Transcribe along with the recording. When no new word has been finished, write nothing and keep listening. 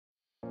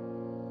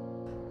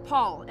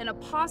Paul, an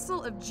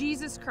apostle of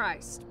Jesus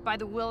Christ, by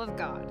the will of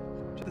God.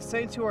 To the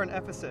saints who are in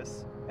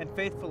Ephesus and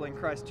faithful in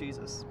Christ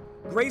Jesus.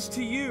 Grace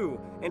to you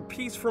and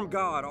peace from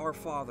God our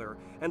Father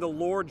and the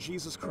Lord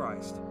Jesus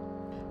Christ.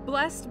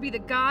 Blessed be the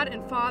God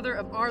and Father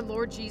of our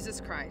Lord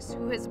Jesus Christ,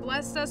 who has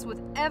blessed us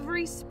with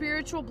every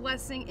spiritual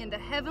blessing in the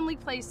heavenly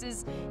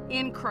places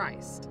in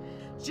Christ,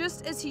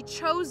 just as he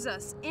chose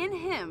us in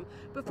him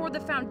before the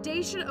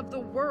foundation of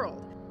the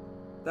world,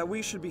 that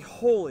we should be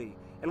holy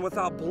and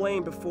without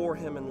blame before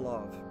him in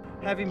love.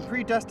 Having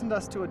predestined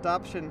us to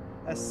adoption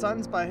as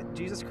sons by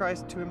Jesus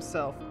Christ to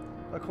himself,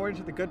 according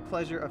to the good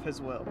pleasure of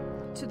his will.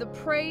 To the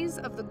praise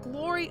of the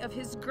glory of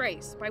his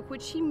grace, by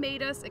which he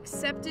made us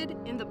accepted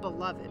in the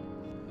beloved.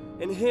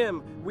 In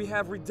him we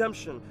have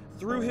redemption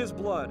through his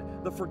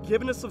blood, the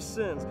forgiveness of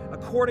sins,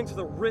 according to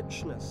the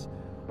richness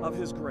of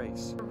his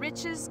grace. The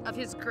riches of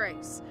his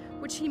grace,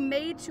 which he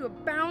made to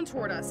abound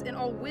toward us in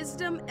all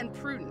wisdom and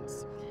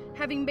prudence,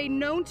 having made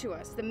known to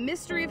us the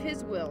mystery of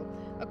his will,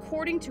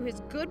 according to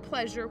his good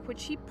pleasure,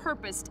 which he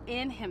purposed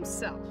in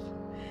himself,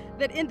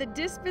 that in the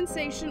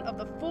dispensation of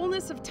the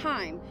fullness of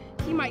time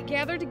he might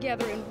gather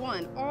together in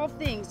one all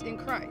things in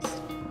Christ.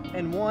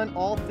 And one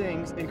all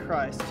things in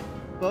Christ,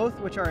 both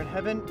which are in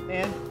heaven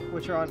and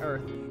which are on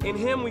earth. In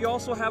him we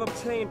also have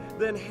obtained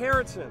the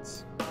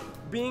inheritance,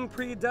 being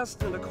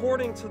predestined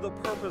according to the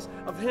purpose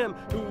of him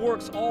who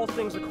works all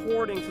things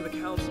according to the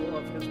counsel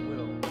of his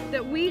will.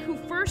 That we who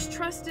first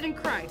trusted in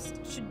Christ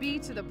should be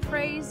to the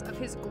praise of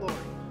his glory.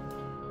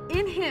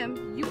 In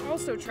him you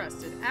also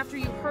trusted, after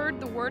you heard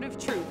the word of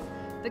truth,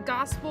 the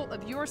gospel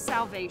of your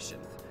salvation.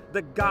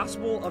 The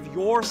gospel of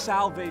your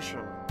salvation.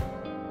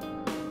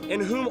 In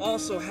whom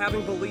also,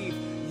 having believed,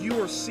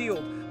 you are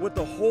sealed with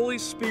the Holy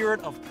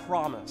Spirit of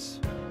promise,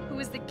 who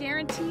is the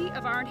guarantee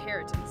of our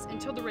inheritance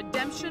until the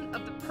redemption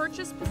of the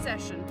purchased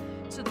possession,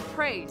 to the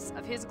praise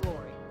of his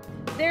glory.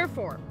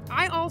 Therefore,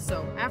 I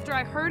also, after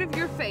I heard of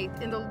your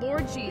faith in the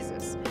Lord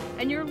Jesus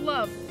and your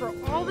love for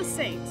all the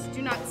saints,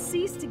 do not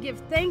cease to give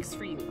thanks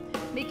for you,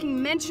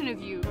 making mention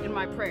of you in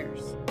my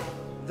prayers.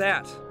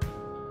 That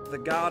the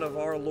God of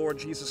our Lord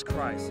Jesus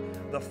Christ,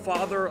 the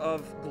Father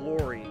of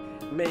glory,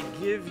 may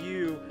give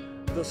you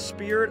the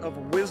spirit of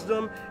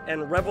wisdom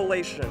and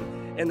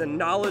revelation in the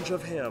knowledge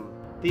of him,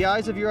 the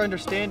eyes of your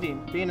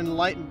understanding being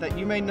enlightened, that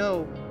you may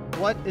know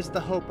what is the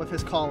hope of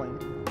his calling,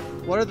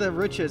 what are the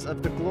riches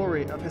of the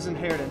glory of his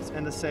inheritance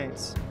in the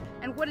saints,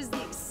 and what is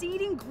the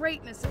exceeding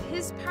greatness of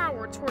his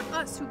power toward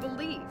us who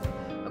believe,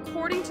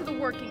 according to the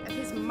working of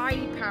his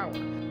mighty power,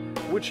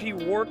 which he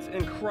worked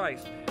in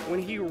Christ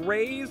when he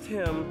raised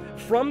him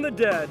from the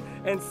dead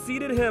and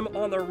seated him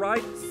on the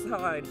right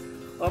side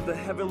of the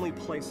heavenly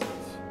places,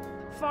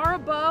 far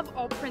above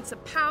all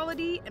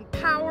principality and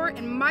power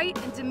and might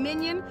and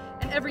dominion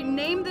and every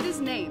name that is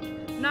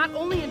named, not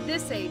only in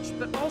this age,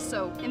 but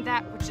also in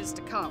that which is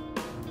to come.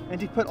 And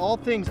he put all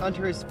things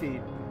under his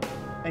feet,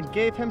 and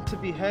gave him to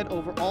be head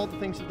over all the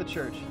things of the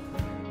church,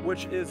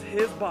 which is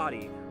his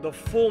body, the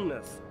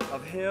fullness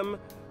of him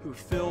who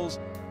fills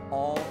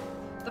all.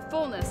 The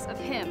fullness of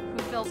him who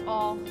fills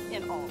all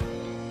in all.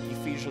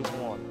 Ephesians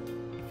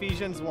 1.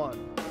 Ephesians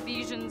 1.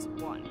 Ephesians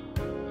 1.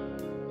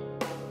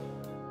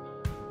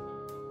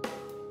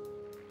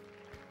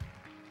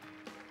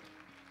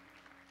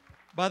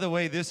 By the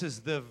way, this is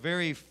the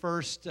very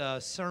first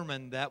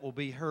sermon that will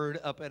be heard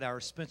up at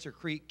our Spencer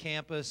Creek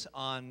campus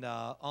on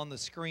the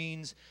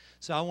screens.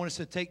 So I want us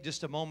to take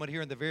just a moment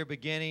here in the very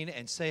beginning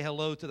and say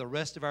hello to the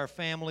rest of our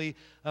family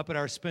up at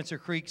our Spencer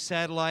Creek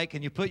satellite.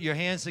 Can you put your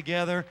hands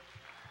together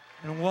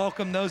and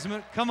welcome those?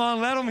 Come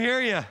on, let them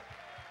hear you.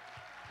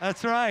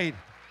 That's right.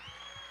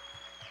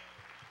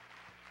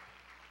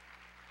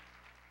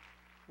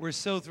 We're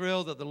so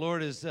thrilled that the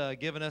Lord has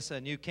given us a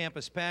new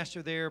campus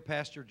pastor there,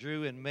 Pastor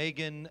Drew and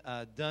Megan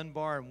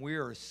Dunbar, and we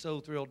are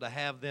so thrilled to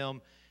have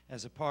them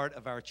as a part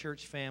of our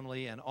church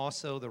family and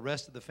also the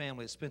rest of the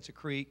family at Spencer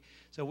Creek.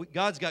 So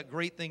God's got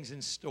great things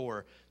in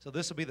store. So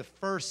this will be the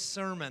first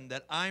sermon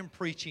that I'm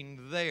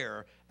preaching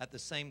there at the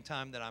same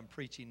time that I'm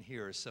preaching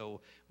here. So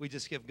we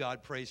just give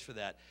God praise for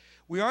that.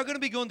 We are going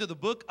to be going to the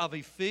book of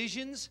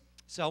Ephesians.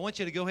 So I want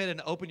you to go ahead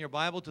and open your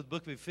Bible to the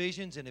book of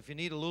Ephesians, and if you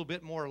need a little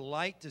bit more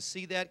light to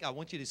see that, I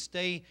want you to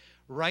stay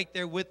right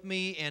there with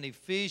me in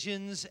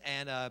Ephesians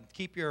and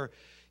keep your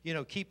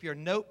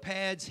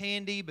notepads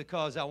handy,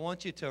 because I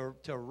want you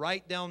to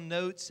write down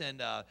notes,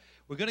 and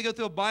we're going to go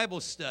through a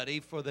Bible study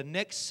for the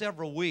next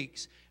several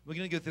weeks. We're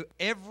going to go through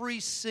every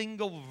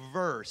single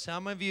verse.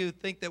 How many of you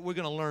think that we're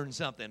going to learn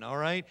something, all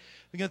right?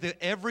 We're going to go through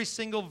every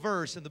single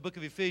verse in the book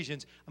of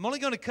Ephesians. I'm only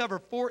going to cover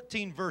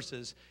 14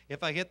 verses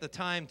if I get the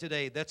time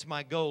today. That's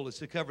my goal, is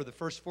to cover the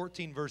first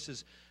 14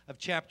 verses of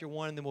chapter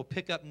 1, and then we'll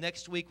pick up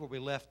next week where we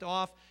left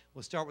off.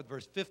 We'll start with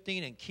verse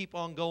 15 and keep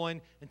on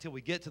going until we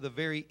get to the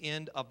very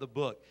end of the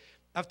book.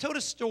 I've told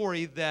a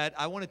story that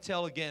I want to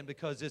tell again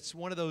because it's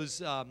one of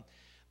those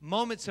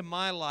moments in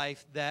my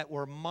life that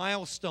were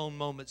milestone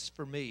moments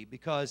for me,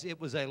 because it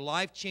was a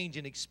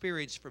life-changing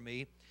experience for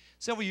me.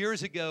 Several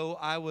years ago,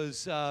 I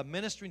was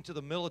ministering to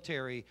the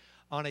military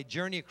on a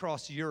journey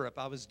across Europe.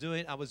 I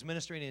was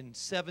ministering in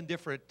 7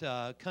 different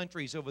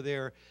countries over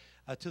there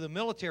to the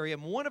military,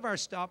 and one of our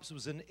stops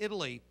was in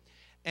Italy.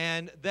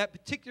 And that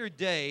particular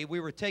day, we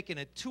were taking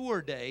a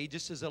tour day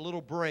just as a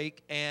little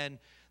break, and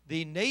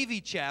the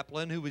Navy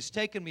chaplain who was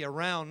taking me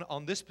around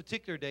on this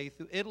particular day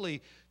through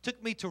Italy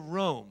took me to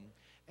Rome.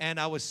 And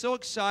I was so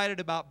excited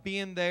about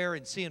being there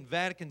and seeing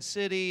Vatican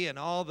City and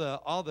all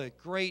the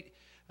great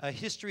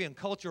history and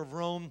culture of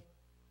Rome.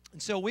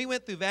 And so we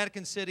went through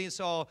Vatican City and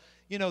saw,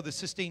 the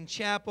Sistine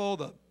Chapel,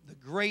 the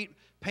great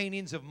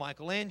paintings of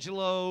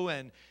Michelangelo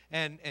and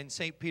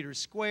St. Peter's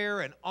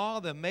Square and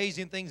all the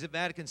amazing things at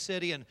Vatican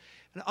City. And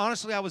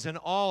honestly, I was in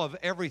awe of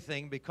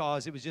everything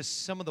because it was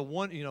just some of the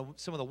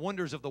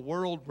wonders of the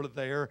world were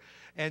there,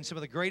 and some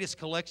of the greatest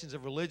collections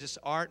of religious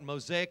art and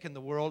mosaic in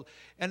the world.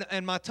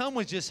 And my tongue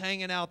was just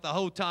hanging out the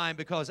whole time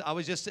because I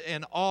was just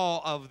in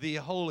awe of the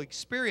whole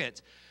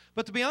experience.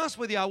 But to be honest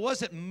with you, I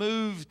wasn't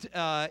moved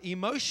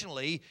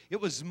emotionally.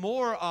 It was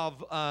more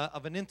of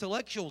an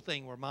intellectual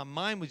thing where my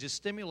mind was just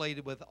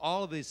stimulated with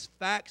all of these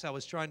facts I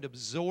was trying to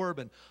absorb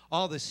and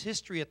all this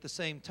history at the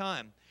same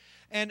time.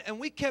 And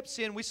we kept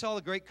seeing, we saw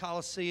the great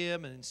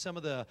Colosseum and some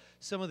of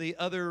the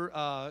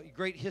other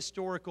great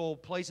historical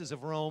places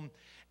of Rome.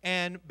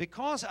 And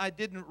because I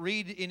didn't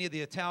read any of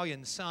the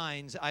Italian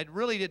signs, I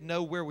really didn't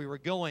know where we were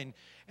going.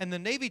 And the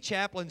Navy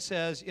chaplain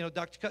says,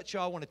 Dr. Cutshaw,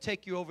 I want to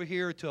take you over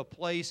here to a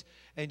place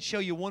and show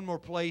you one more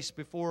place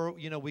before,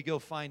 we go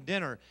find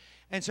dinner.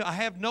 And so I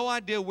have no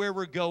idea where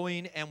we're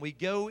going, and we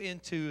go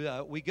into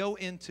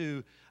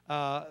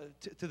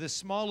to this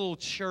small little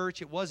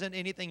church. It wasn't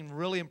anything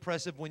really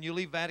impressive. When you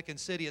leave Vatican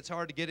City, it's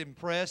hard to get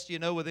impressed,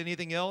 with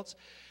anything else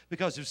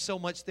because there's so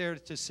much there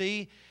to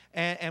see.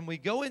 And we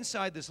go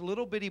inside this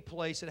little bitty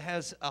place. It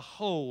has a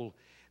hole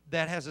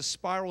that has a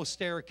spiral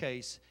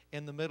staircase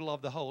in the middle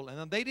of the hole.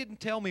 And they didn't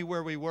tell me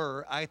where we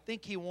were. I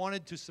think he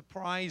wanted to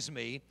surprise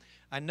me.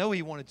 I know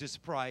he wanted to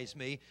surprise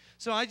me.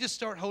 So I just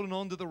start holding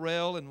on to the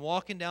rail and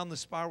walking down the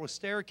spiral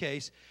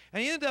staircase.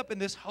 And he ended up in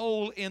this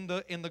hole in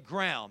the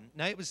ground.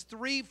 Now, it was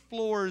 3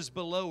 floors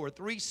below, or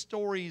 3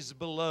 stories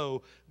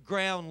below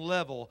ground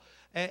level.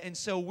 And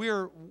so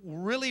we're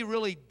really,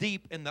 really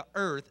deep in the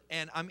earth,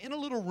 and I'm in a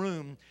little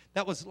room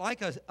that was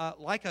like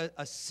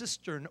a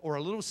cistern or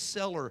a little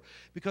cellar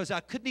because I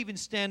couldn't even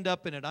stand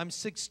up in it. I'm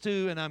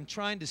 6'2", and I'm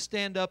trying to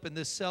stand up in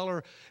this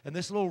cellar in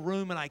this little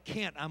room, and I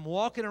can't. I'm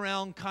walking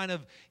around kind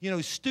of,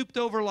 stooped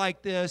over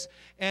like this,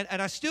 and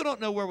I still don't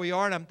know where we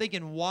are, and I'm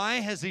thinking, why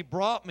has he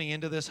brought me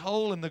into this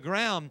hole in the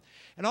ground?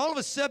 And all of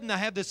a sudden, I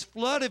have this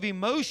flood of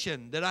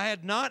emotion that I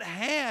had not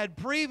had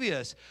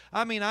previous.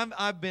 I mean,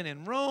 I've been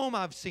in Rome.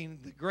 I've seen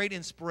the great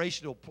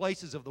inspirational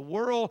places of the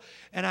world,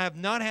 and I have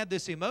not had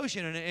this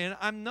emotion. And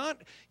I'm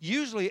not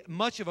usually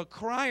much of a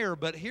crier,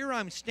 but here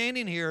I'm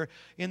standing here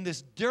in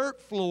this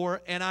dirt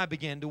floor, and I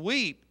began to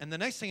weep. And the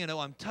next thing I know,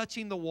 I'm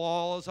touching the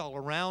walls all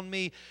around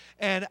me,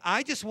 and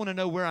I just want to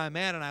know where I'm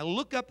at. And I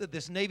look up at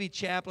this Navy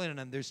chaplain,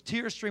 and there's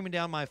tears streaming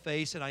down my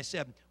face, and I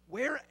said,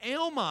 "Where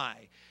am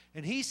I?"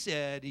 And he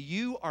said,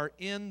 "You are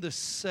in the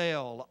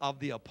cell of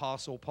the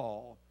Apostle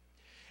Paul."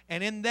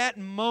 And in that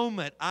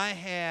moment, I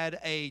had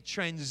a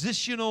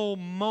transitional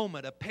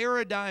moment, a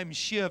paradigm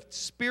shift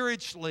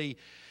spiritually,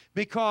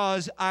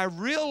 because I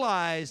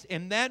realized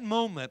in that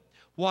moment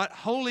what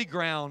holy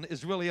ground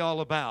is really all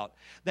about.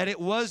 That it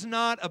was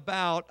not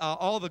about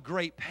all the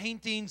great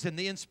paintings and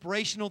the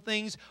inspirational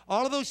things.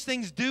 All of those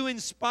things do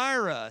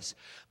inspire us,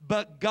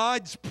 but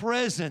God's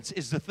presence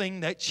is the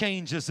thing that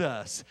changes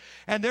us.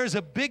 And there's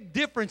a big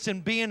difference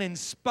in being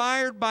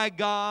inspired by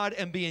God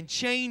and being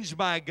changed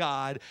by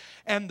God.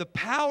 And the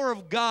power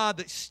of God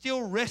that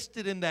still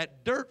rested in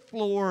that dirt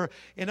floor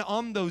and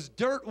on those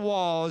dirt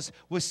walls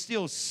was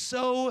still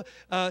so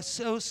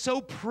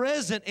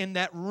present in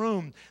that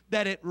room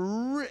that it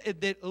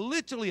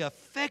literally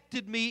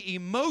affected me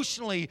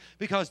emotionally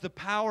because the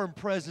power and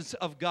presence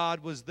of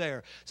God was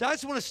there. So I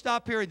just want to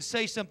stop here and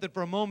say something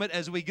for a moment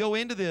as we go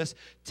into this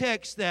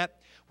text, that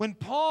when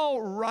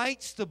Paul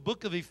writes the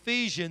book of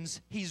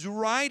Ephesians, he's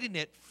writing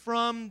it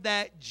from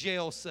that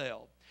jail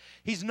cell.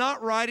 He's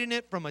not writing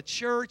it from a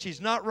church.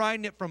 He's not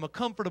writing it from a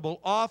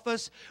comfortable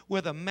office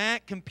with a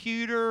Mac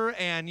computer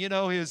and,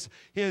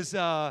 his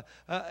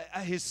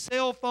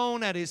cell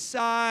phone at his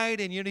side,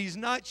 and, he's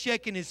not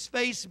checking his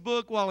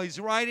Facebook while he's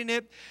writing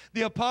it.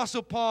 The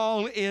Apostle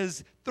Paul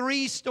is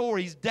 3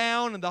 stories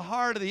down in the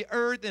heart of the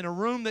earth in a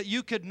room that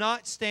you could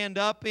not stand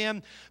up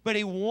in, but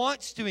he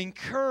wants to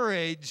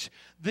encourage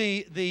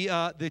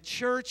the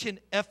church in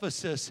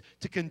Ephesus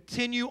to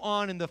continue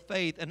on in the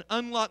faith and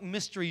unlock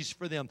mysteries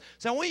for them.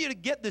 So I want you to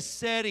get the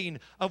setting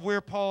of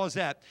where Paul is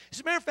at. As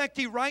a matter of fact,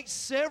 he writes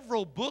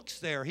several books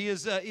there.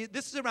 This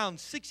is around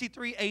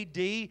 63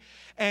 A.D.,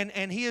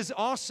 and he is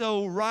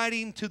also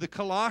writing to the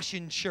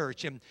Colossian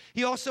church, and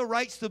he also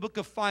writes the book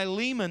of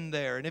Philemon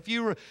there. And if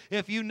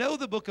you know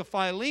the book of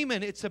Philemon,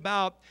 Philemon, it's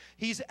about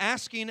he's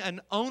asking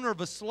an owner of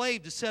a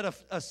slave to set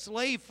a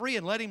slave free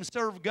and let him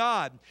serve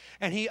God.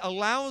 And he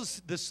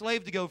allows the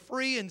slave to go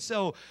free. And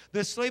so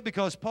the slave,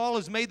 because Paul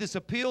has made this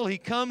appeal, he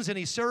comes and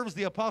he serves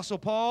the Apostle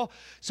Paul.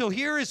 So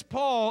here is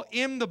Paul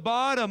in the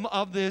bottom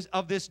of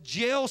this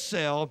jail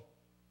cell,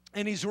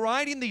 and he's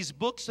writing these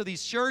books to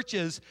these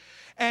churches,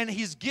 and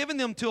he's given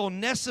them to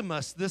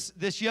Onesimus,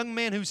 this young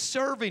man who's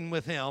serving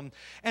with him.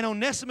 And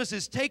Onesimus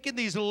is taking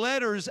these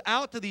letters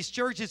out to these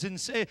churches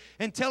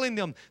and telling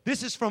them,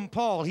 this is from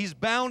Paul. He's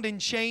bound in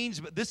chains,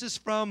 but this is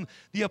from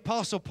the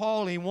Apostle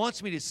Paul, and he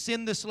wants me to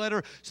send this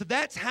letter. So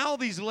that's how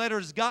these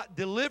letters got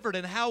delivered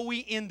and how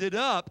we ended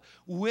up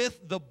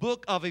with the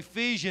book of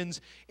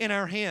Ephesians in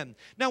our hand.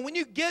 Now, when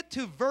you get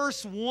to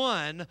verse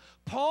 1,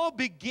 Paul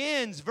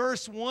begins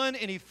verse 1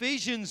 in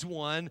Ephesians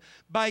 1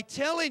 by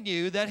telling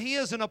you that he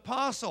is an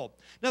apostle.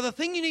 Now, the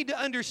thing you need to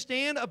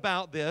understand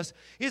about this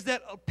is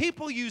that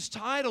people use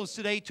titles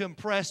today to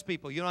impress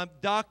people. You know, I'm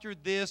doctor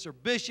this or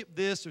bishop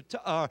this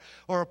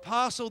or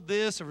apostle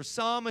this or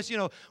psalmist. You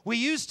know, we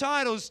use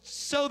titles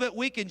so that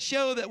we can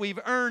show that we've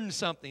earned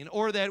something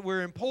or that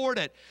we're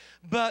important.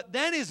 But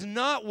that is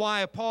not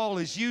why Paul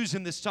is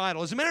using this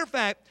title. As a matter of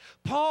fact,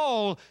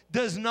 Paul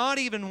does not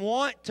even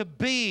want to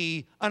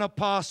be an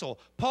apostle.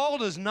 Paul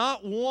does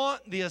not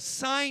want the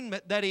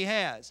assignment that he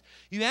has.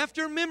 You have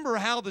to remember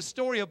how the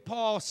story of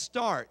Paul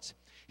starts.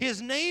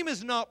 His name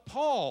is not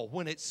Paul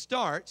when it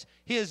starts.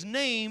 His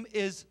name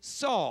is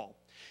Saul.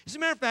 As a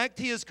matter of fact,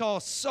 he is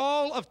called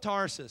Saul of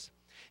Tarsus.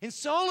 And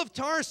Saul of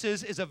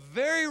Tarsus is a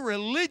very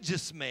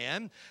religious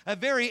man, a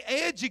very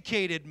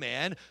educated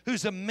man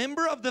who's a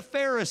member of the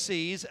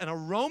Pharisees and a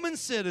Roman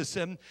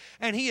citizen,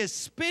 and he is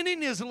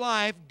spending his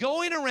life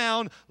going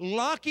around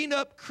locking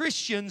up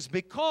Christians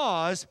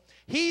because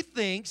he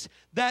thinks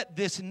that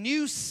this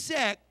new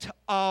sect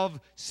of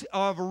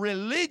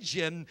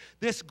religion,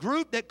 this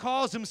group that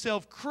calls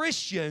themselves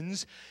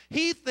Christians,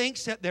 he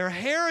thinks that they're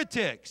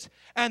heretics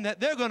and that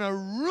they're going to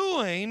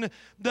ruin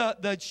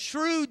the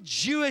true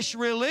Jewish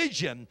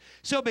religion.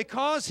 So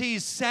because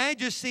he's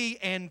Sadducee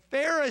and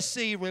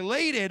Pharisee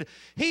related,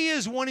 he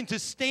is wanting to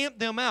stamp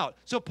them out.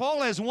 So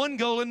Paul has one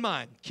goal in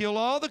mind: kill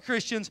all the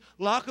Christians,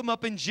 lock them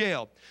up in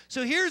jail.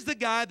 So here's the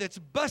guy that's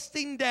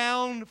busting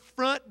down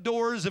front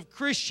doors of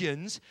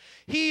Christians.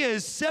 He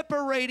is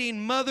separating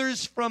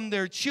mothers from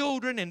their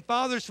children and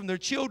fathers from their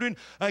children,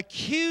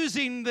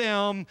 accusing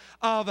them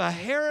of a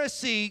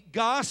heresy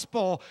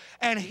gospel.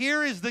 And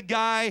here is the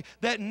guy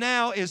that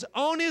now is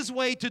on his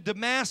way to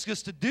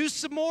Damascus to do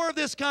some more of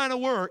this kind of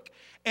work.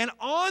 And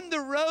on the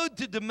road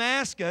to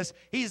Damascus,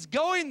 he's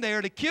going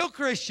there to kill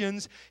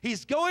Christians.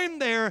 He's going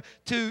there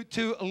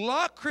to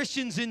lock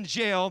Christians in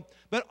jail.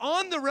 But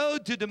on the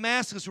road to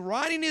Damascus,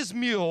 riding his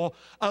mule,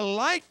 a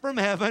light from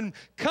heaven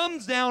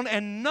comes down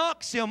and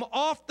knocks him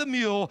off the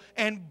mule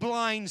and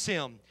blinds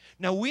him.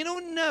 Now, we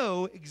don't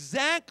know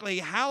exactly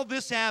how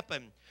this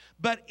happened,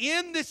 but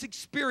in this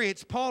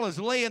experience, Paul is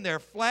laying there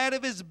flat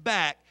of his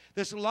back.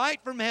 This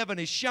light from heaven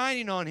is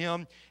shining on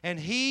him, and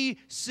he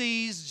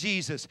sees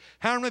Jesus.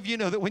 How many of you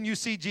know that when you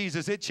see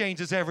Jesus, it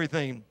changes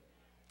everything?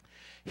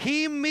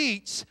 He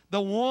meets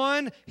the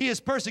one he is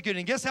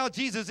persecuting. Guess how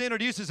Jesus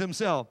introduces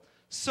himself?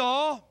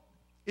 Saul,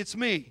 it's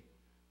me,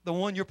 the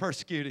one you're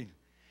persecuting.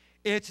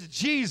 It's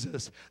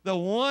Jesus, the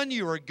one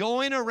you are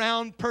going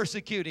around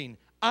persecuting.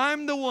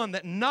 I'm the one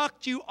that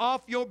knocked you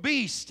off your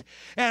beast,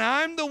 and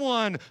I'm the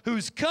one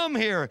who's come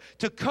here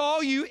to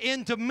call you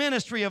into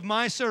ministry of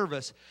my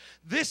service.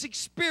 This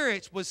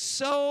experience was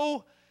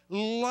so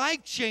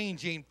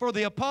life-changing for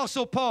the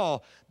Apostle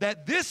Paul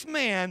that this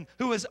man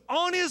who is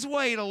on his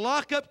way to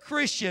lock up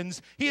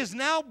Christians, he is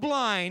now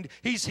blind,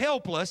 he's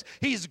helpless,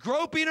 he's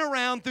groping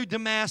around through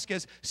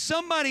Damascus.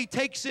 Somebody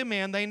takes him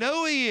in, they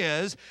know he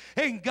is,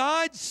 and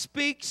God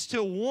speaks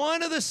to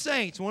one of the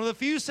saints, one of the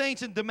few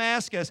saints in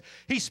Damascus.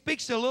 He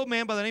speaks to a little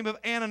man by the name of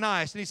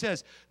Ananias, and he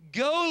says,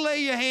 go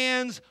lay your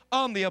hands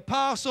on the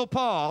Apostle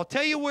Paul. I'll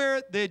tell you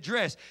where the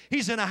address.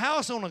 He's in a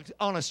house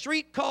on a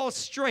street called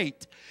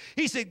Straight.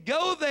 He said,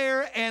 go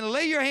there and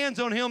lay your hands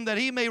on him that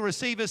he may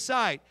receive his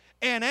sight.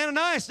 And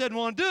Ananias doesn't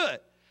want to do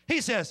it.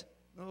 He says,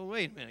 oh,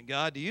 wait a minute,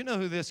 God, do you know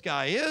who this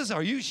guy is?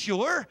 Are you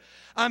sure?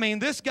 I mean,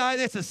 this guy,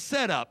 that's a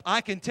setup.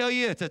 I can tell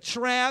you it's a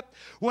trap.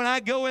 When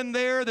I go in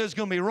there, there's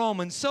going to be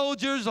Roman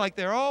soldiers like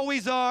there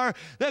always are.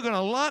 They're going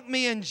to lock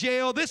me in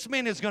jail. This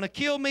man is going to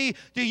kill me.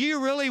 Do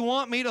you really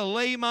want me to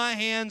lay my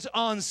hands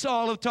on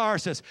Saul of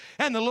Tarsus?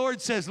 And the Lord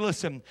says,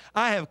 listen,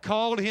 I have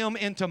called him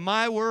into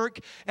my work,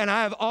 and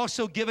I have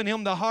also given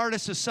him the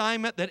hardest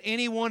assignment that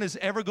anyone is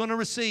ever going to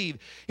receive.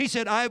 He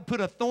said, I have put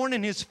a thorn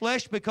in his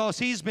flesh because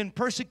he's been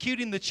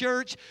persecuting the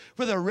church. church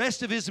for the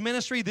rest of his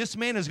ministry. This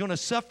man is going to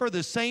suffer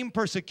the same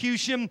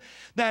persecution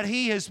that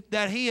he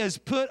has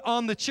put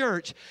on the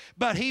church,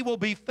 but he will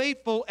be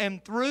faithful,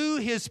 and through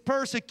his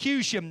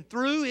persecution,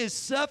 through his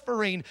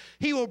suffering,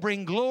 he will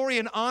bring glory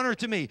and honor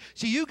to me.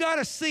 So you got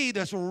to see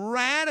this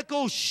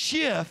radical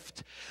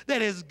shift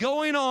that is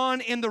going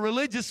on in the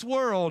religious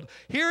world.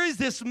 Here is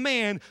this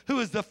man who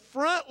is the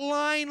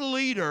frontline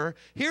leader.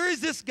 Here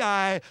is this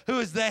guy who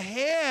is the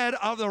head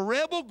of the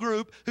rebel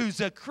group,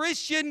 who's a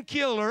Christian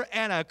killer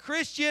and a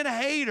Christian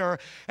hater,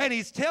 and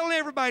he's telling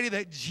everybody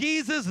that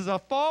Jesus is a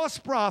false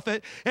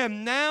prophet,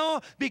 and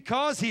now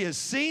because he has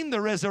seen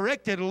the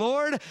resurrected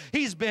Lord,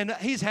 he's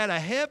had a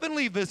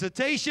heavenly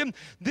visitation.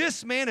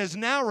 This man has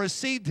now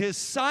received his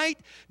sight,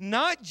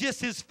 not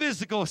just his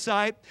physical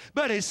sight,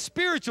 but his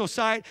spiritual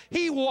sight.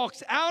 He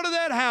walks out of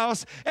that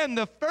house, and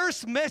the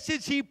first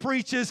message he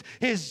preaches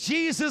is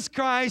Jesus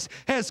Christ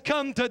has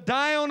come to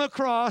die on a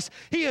cross.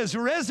 He is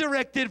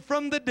resurrected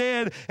from the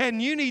dead,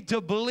 and you need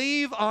to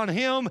believe on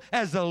him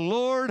as the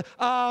Lord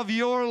of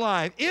your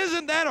life.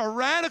 Isn't that a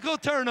radical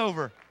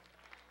turnover?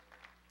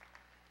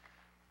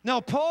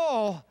 Now,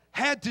 Paul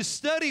had to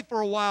study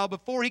for a while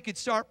before he could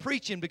start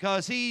preaching,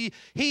 because he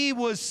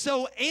was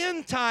so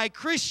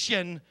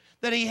anti-Christian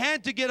that he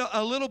had to get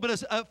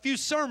a few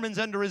sermons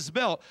under his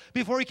belt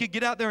before he could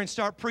get out there and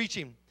start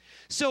preaching.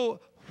 So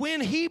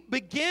when he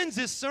begins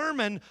this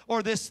sermon,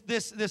 or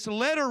this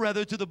letter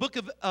rather, to the book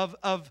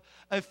of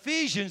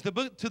Ephesians, the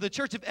book to the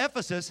church of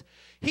Ephesus,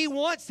 he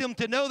wants them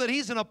to know that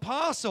he's an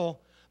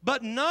apostle,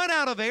 but not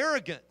out of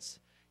arrogance.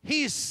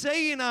 He's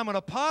saying, I'm an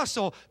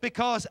apostle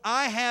because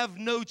I have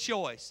no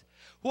choice.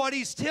 What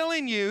he's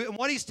telling you and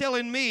what he's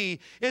telling me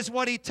is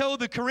what he told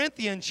the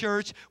Corinthian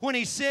church when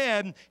he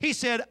said,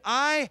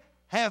 I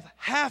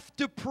have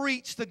to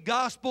preach the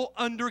gospel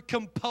under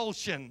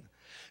compulsion,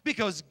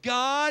 because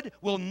God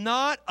will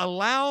not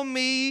allow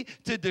me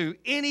to do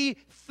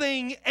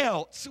anything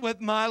else with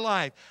my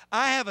life.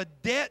 I have a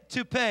debt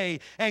to pay,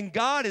 and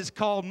God has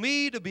called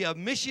me to be a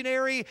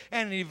missionary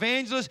and an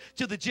evangelist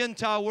to the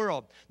Gentile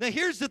world. Now,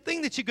 here's the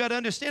thing that you've got to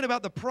understand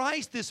about the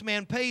price this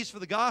man pays for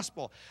the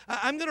gospel.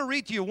 I'm going to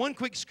read to you one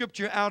quick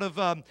scripture out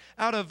of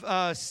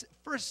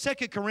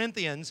 2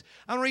 Corinthians.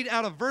 I'll read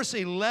out of verse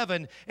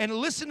 11, and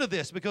listen to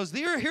this, because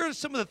here are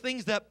some of the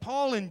things that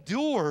Paul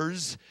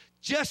endures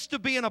just to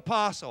be an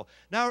apostle.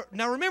 Now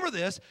remember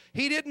this,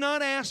 he did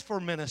not ask for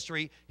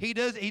ministry. He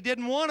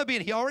didn't want to be.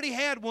 He already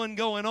had one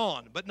going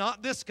on, but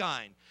not this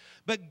kind.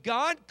 But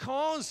God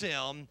calls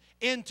him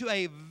into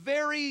a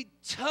very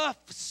tough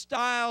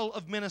style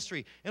of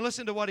ministry. And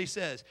listen to what he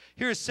says.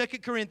 Here's 2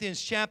 Corinthians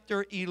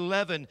chapter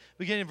 11,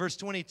 beginning in verse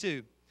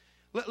 22.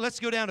 Let's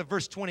go down to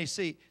verse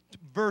 23.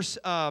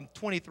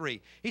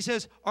 He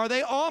says, are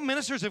they all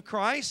ministers of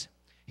Christ?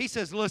 He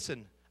says,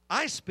 listen,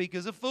 I speak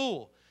as a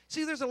fool.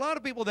 See, there's a lot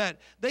of people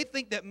that they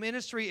think that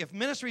if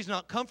ministry is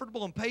not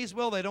comfortable and pays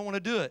well, they don't want to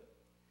do it.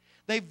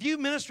 They view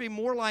ministry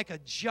more like a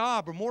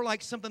job, or more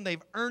like something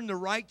they've earned the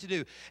right to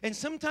do. And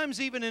sometimes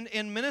even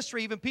in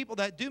ministry, even people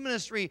that do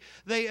ministry,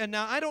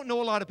 now I don't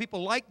know a lot of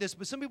people like this,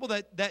 but some people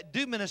that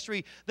do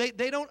ministry,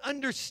 they don't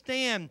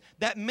understand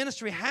that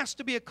ministry has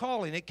to be a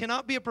calling. It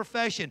cannot be a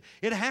profession.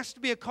 It has to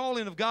be a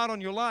calling of God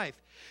on your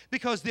life.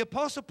 Because the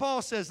Apostle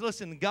Paul says,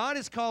 listen, God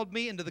has called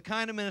me into the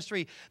kind of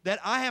ministry that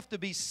I have to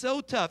be so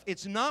tough.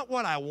 It's not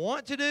what I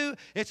want to do.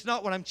 It's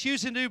not what I'm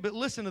choosing to do. But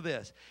listen to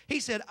this. He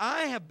said,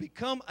 I have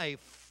become a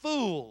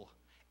fool.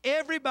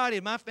 Everybody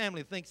in my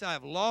family thinks I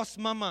have lost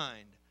my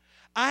mind.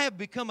 I have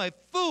become a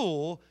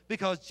fool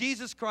because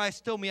Jesus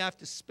Christ told me I have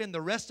to spend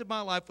the rest of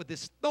my life with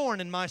this thorn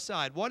in my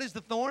side. What is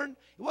the thorn?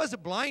 It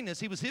wasn't blindness.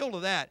 He was healed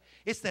of that.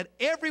 It's that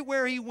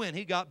everywhere he went,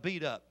 he got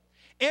beat up.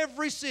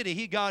 Every city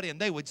he got in,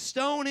 they would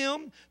stone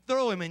him,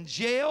 throw him in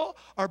jail,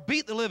 or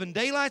beat the living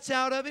daylights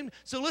out of him.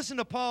 So listen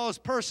to Paul's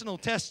personal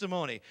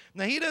testimony.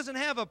 Now, he doesn't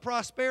have a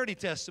prosperity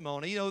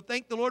testimony. You know,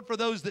 thank the Lord for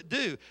those that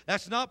do.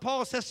 That's not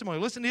Paul's testimony.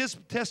 Listen to his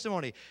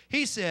testimony.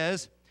 He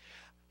says,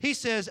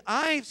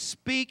 I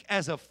speak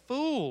as a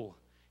fool.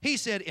 He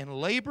said, in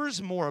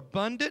labors more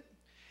abundant,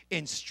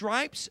 in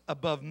stripes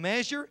above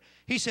measure.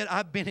 He said,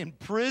 I've been in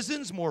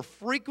prisons more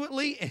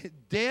frequently, and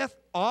death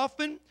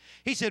often.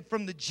 He said,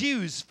 from the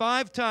Jews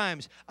 5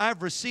 times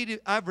I've received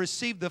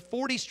the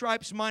 40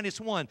 stripes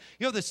minus 1.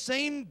 You know, the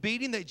same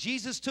beating that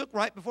Jesus took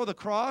right before the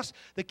cross,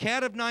 the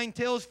cat of 9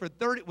 tails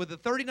with the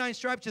 39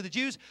 stripes of the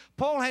Jews,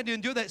 Paul had to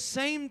endure that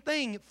same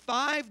thing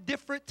 5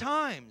 different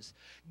times.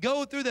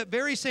 Go through that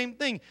very same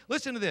thing.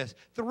 Listen to this.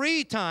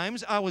 3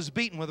 times I was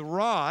beaten with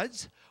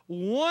rods.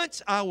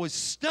 Once I was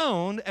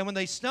stoned, and when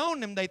they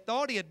stoned him, they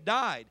thought he had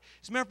died.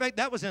 As a matter of fact,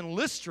 that was in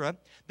Lystra.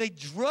 They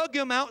drug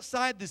him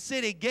outside the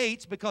city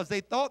gates because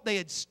they thought they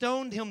had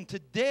stoned him to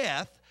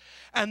death.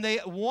 and they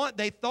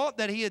thought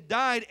that he had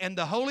died, and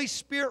the Holy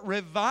Spirit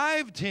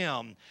revived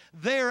him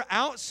there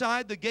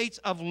outside the gates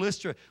of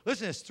Lystra.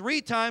 Listen to this.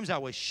 3 times I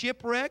was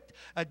shipwrecked,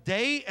 a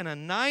day and a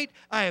night.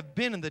 I have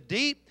been in the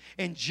deep,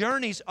 in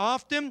journeys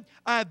often.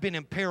 I have been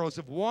in perils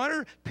of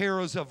water,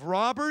 perils of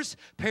robbers,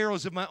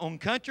 perils of my own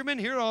countrymen.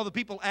 Here are all the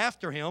people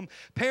after him.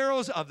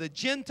 Perils of the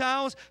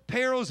Gentiles,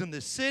 perils in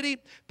the city,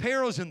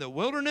 perils in the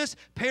wilderness,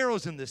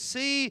 perils in the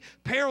sea,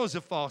 perils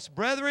of false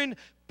brethren,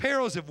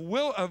 perils of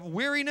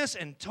weariness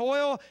and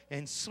toil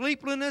and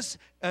sleeplessness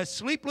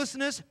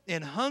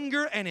and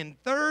hunger and in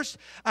thirst.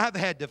 I've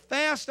had to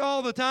fast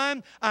all the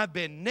time. I've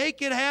been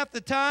naked half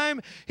the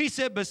time. He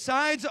said,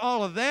 besides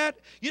all of that,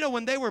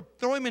 when they were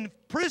throwing him in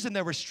prison,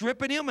 they were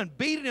stripping him and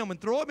beating him and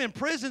throwing him in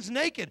prisons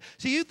naked.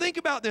 So you think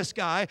about this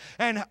guy,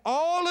 and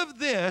all of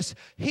this,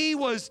 he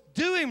was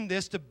doing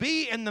this to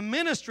be in the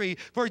ministry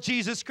for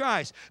Jesus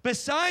Christ.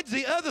 Besides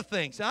the other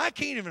things, now, I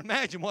can't even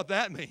imagine what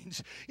that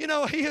means.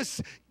 He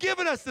has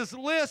given us this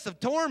list of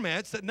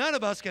torments that none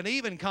of us can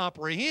even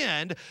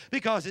comprehend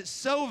because it's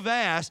so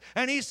vast.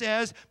 And he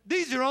says,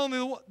 these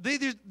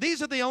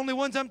are the only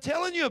ones I'm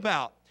telling you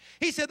about.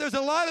 He said there's a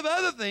lot of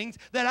other things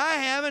that I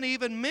haven't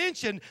even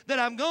mentioned that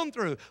I've gone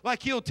through.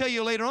 Like he'll tell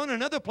you later on in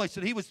another place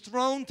that he was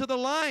thrown to the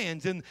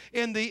lions in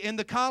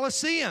the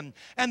Colosseum.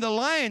 And the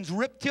lions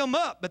ripped him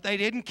up, but they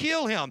didn't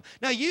kill him.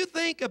 Now you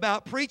think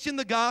about preaching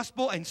the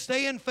gospel and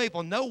staying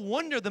faithful. No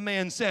wonder the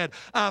man said,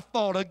 I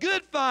fought a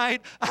good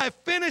fight, I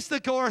finished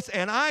the course,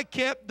 and I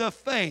kept the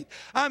faith.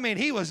 I mean,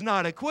 he was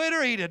not a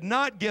quitter. He did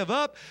not give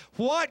up.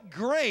 What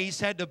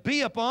grace had to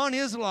be upon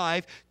his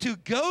life to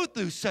go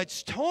through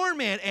such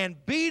torment and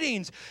beating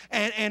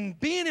and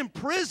being in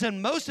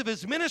prison most of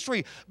his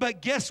ministry.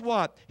 But guess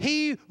what?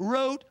 He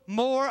wrote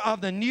more of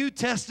the New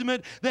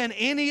Testament than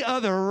any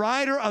other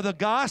writer of the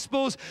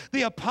Gospels.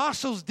 The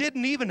apostles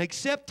didn't even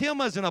accept him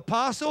as an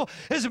apostle.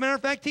 As a matter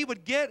of fact, he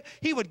would get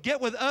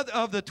with other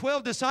of the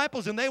 12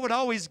 disciples, and they would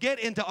always get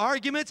into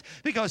arguments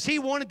because he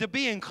wanted to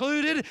be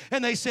included,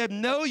 and they said,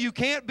 no, you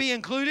can't be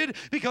included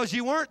because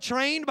you weren't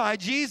trained by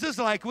Jesus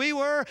like we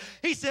were.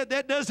 He said,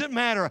 that doesn't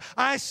matter.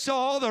 I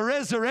saw the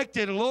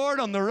resurrected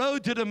Lord on the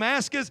road to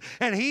Damascus,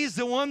 and he's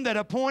the one that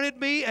appointed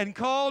me and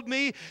called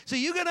me. So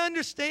you got to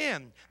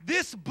understand,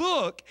 this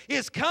book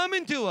is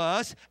coming to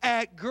us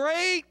at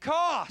great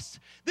cost.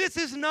 This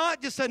is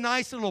not just a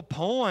nice little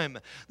poem.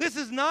 This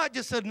is not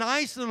just a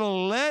nice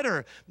little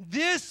letter.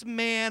 This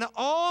man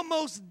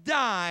almost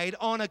died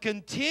on a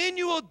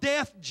continual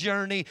death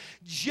journey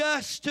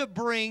just to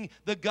bring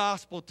the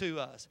gospel to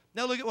us.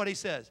 Now look at what he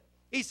says.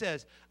 He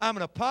says, I'm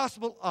an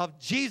apostle of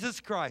Jesus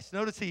Christ.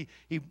 Notice he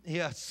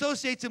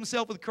associates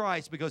himself with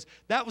Christ because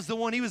that was the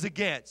one he was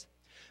against.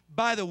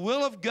 By the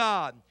will of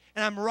God.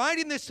 And I'm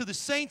writing this to the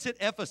saints at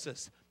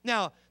Ephesus.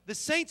 Now, the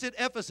saints at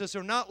Ephesus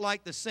are not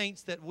like the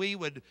saints that we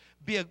would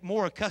be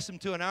more accustomed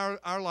to in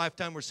our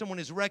lifetime, where someone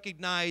is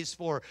recognized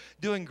for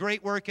doing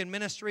great work in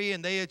ministry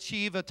and they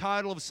achieve a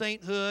title of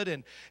sainthood.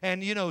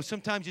 And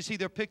sometimes you see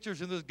their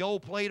pictures and there's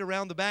gold plate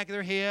around the back of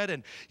their head.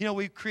 And,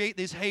 we create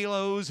these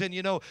halos and,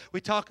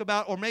 we talk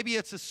about, or maybe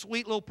it's a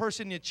sweet little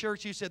person in your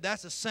church. You said,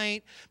 that's a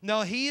saint.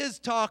 No, he is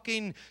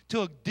talking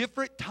to a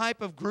different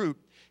type of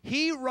group.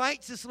 He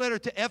writes this letter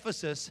to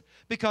Ephesus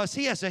because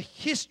he has a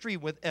history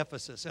with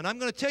Ephesus. And I'm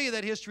going to tell you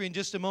that history in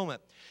just a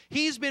moment.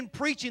 He's been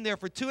preaching there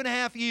for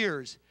 2.5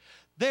 years.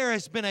 There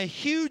has been a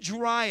huge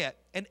riot,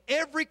 and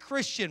every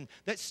Christian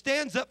that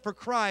stands up for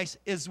Christ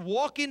is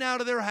walking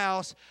out of their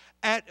house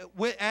at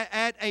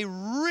a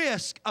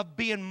risk of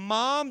being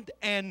mobbed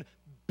and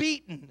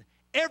beaten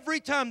every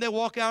time they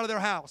walk out of their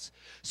house.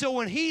 So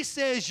when he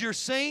says you're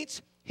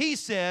saints, he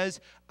says,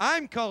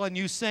 I'm calling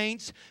you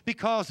saints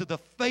because of the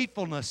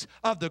faithfulness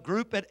of the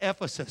group at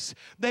Ephesus.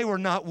 They were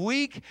not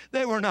weak.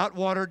 They were not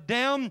watered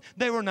down.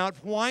 They were not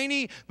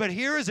whiny. But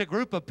here is a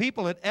group of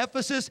people at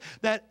Ephesus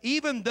that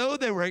even though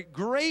they were at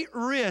great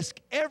risk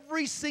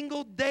every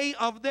single day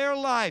of their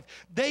life,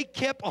 they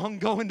kept on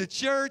going to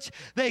church.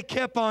 They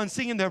kept on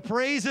singing their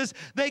praises.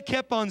 They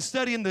kept on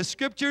studying the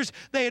scriptures.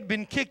 They had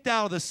been kicked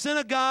out of the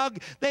synagogue.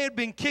 They had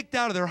been kicked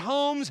out of their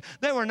homes.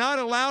 They were not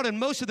allowed in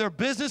most of their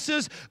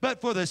businesses.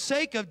 But for the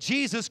sake of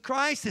Jesus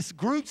Christ, this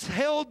groups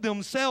held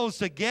themselves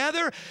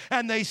together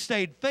and they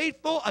stayed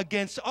faithful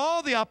against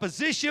all the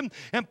opposition.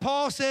 And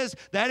Paul says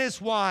that is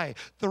why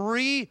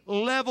 3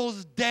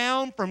 levels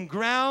down from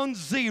ground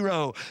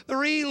zero,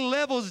 3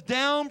 levels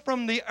down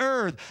from the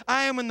earth,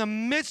 I am in the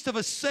midst of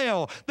a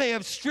cell. They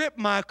have stripped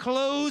my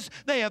clothes.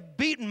 They have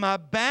beaten my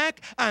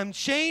back. I'm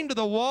chained to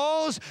the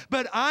walls,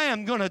 but I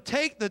am going to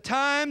take the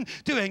time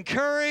to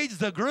encourage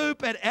the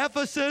group at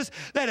Ephesus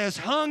that has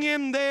hung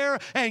in there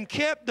and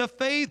kept the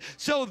faith.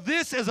 So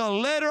this is a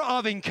letter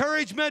of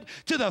encouragement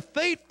to the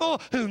faithful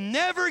who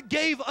never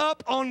gave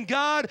up on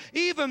God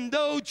even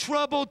though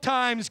troubled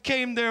times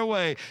came their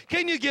way.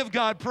 Can you give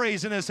God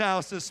praise in this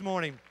house this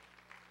morning?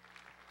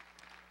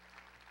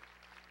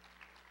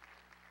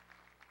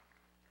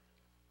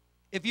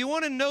 If you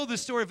want to know the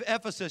story of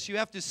Ephesus, you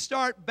have to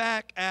start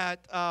back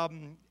at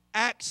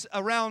Acts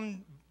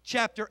around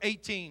chapter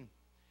 18.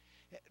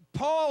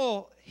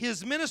 Paul,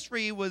 his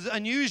ministry was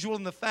unusual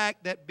in the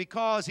fact that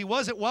because he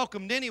wasn't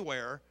welcomed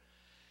anywhere,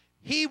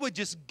 he would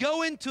just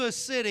go into a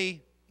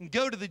city and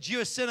go to the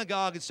Jewish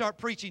synagogue and start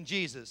preaching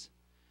Jesus.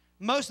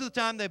 Most of the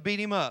time, they beat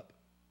him up.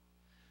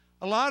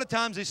 A lot of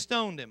times, they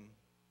stoned him.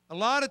 A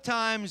lot of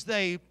times,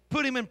 they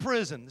put him in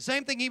prison. The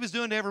same thing he was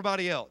doing to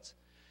everybody else.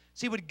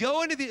 So he would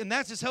go into and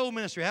that's his whole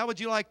ministry. How would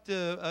you like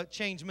to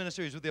change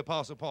ministries with the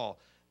Apostle Paul?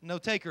 No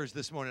takers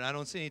this morning. I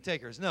don't see any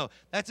takers. No,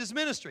 that's his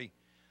ministry.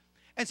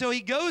 And so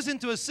he goes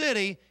into a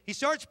city, he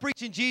starts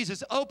preaching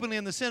Jesus openly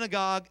in the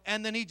synagogue,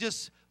 and then he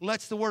just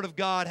lets the Word of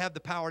God have the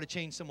power to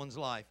change someone's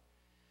life.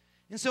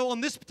 And so on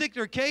this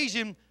particular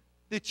occasion,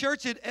 the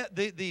church at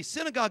the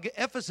synagogue at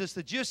Ephesus,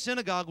 the Jewish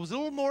synagogue, was a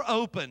little more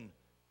open.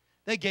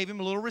 They gave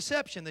him a little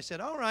reception. They said,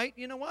 all right,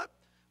 you know what?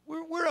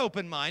 We're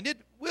open-minded.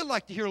 We'd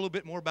like to hear a little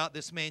bit more about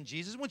this man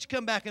Jesus. Why don't you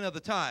come back another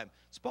time?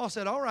 So Paul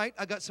said, all right,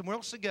 I got somewhere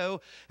else to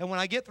go, and when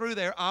I get through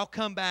there, I'll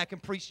come back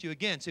and preach to you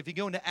again. So if you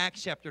go into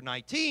Acts chapter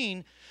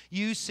 19,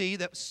 you see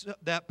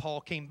that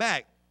Paul came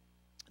back.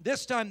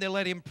 This time they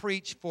let him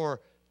preach for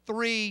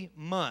 3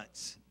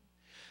 months.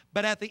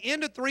 But at the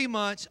end of 3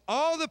 months,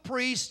 all the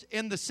priests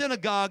in the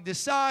synagogue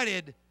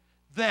decided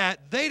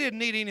that they didn't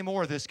need any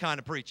more of this kind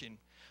of preaching.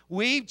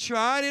 We've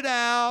tried it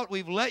out.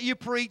 We've let you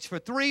preach for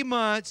 3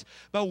 months,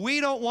 but we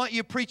don't want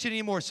you preaching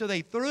anymore. So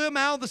they threw him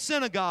out of the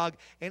synagogue,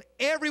 and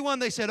everyone,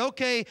 they said,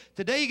 okay,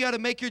 today you got to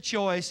make your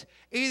choice.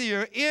 Either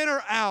you're in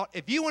or out.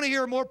 If you want to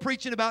hear more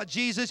preaching about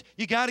Jesus,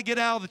 you got to get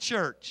out of the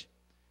church.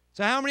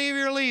 So how many of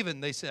you are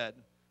leaving, they said.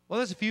 Well,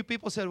 there's a few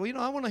people said, well, you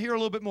know, I want to hear a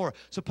little bit more.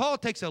 So Paul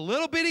takes a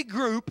little bitty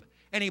group,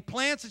 and he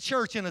plants a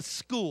church in a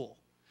school.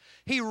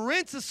 He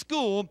rents a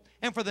school,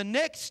 and for the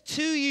next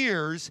 2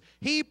 years,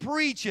 he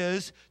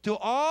preaches to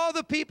all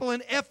the people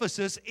in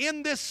Ephesus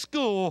in this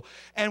school.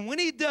 And when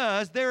he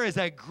does, there is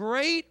a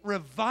great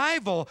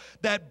revival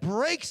that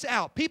breaks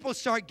out. People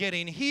start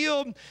getting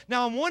healed.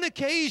 Now, on one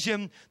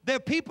occasion, the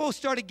people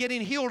started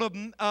getting healed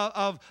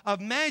of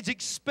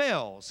magic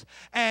spells.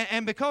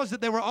 And because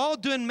they were all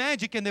doing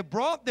magic, and they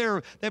brought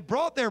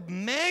their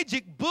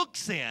magic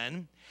books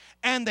in,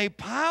 and they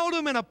piled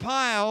them in a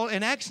pile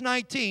in Acts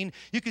 19.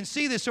 You can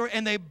see this story,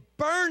 and they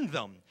burned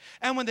them.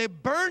 And when they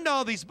burned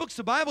all these books,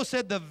 the Bible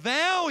said the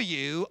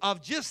value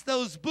of just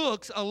those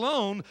books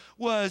alone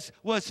was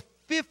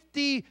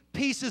 50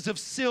 pieces of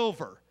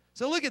silver.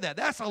 So look at that.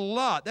 That's a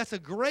lot. That's a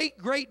great,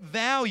 great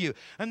value.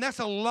 And that's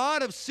a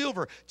lot of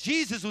silver.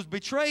 Jesus was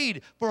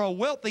betrayed for a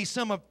wealthy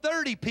sum of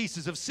 30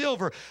 pieces of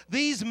silver.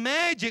 These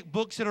magic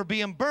books that are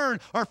being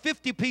burned are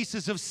 50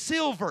 pieces of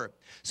silver.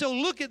 So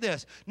look at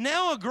this.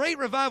 Now a great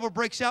revival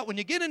breaks out. When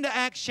you get into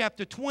Acts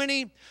chapter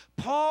 20,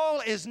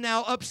 Paul is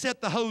now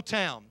upset the whole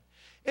town.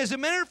 As a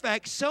matter of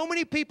fact, so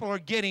many people are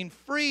getting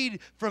freed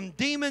from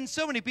demons,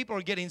 so many people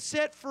are getting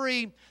set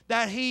free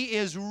that he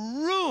is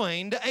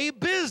ruined a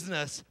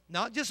business.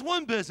 Not just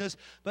one business,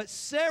 but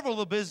several of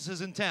the businesses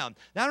in town.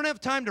 Now, I don't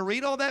have time to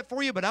read all that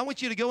for you, but I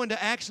want you to go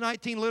into Acts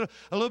 19 a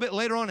little bit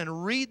later on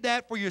and read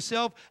that for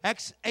yourself.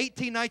 Acts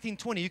 18, 19,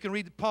 20. You can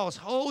read Paul's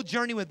whole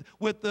journey with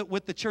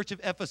the church of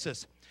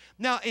Ephesus.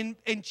 Now,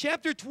 in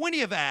chapter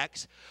 20 of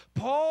Acts,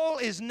 Paul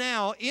is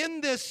now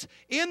in this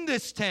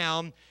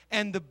town,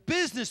 and the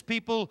business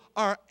people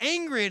are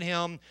angry at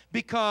him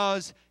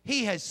because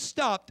he has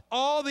stopped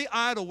all the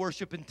idol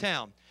worship in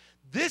town.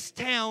 This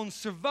town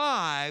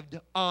survived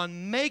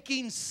on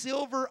making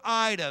silver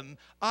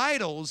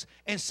idols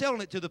and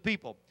selling it to the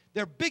people.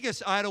 Their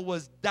biggest idol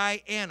was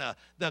Diana,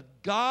 the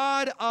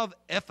god of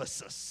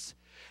Ephesus.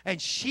 And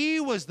she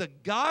was the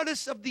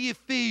goddess of the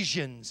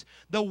Ephesians,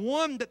 the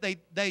one that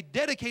they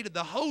dedicated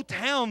the whole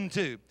town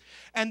to.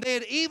 And they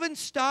had even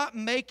stopped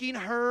making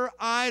her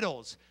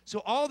idols.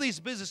 So all these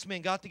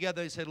businessmen got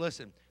together and said,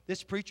 listen,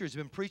 this preacher has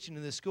been preaching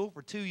in this school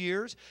for 2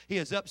 years. He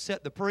has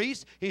upset the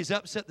priest. He has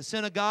upset the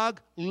synagogue.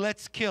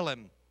 Let's kill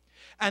him.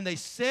 And they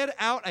set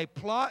out a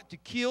plot to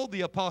kill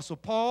the Apostle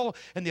Paul,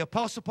 and the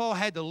Apostle Paul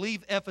had to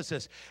leave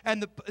Ephesus.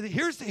 And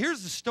here's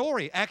the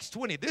story, Acts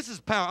 20. This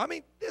is power. I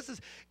mean,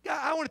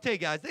 I want to tell you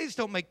guys, they just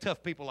don't make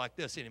tough people like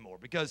this anymore,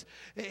 because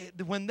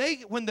when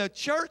the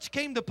church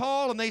came to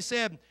Paul and they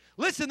said,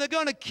 listen, they're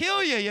going to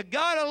kill you. You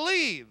got to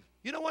leave.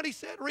 You know what he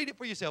said? Read it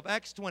for yourself,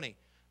 Acts 20.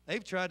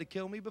 They've tried to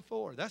kill me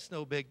before. That's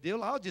no big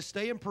deal. I'll just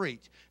stay and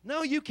preach.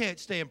 No, you can't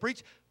stay and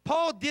preach.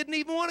 Paul didn't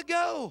even want to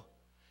go.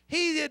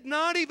 He did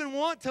not even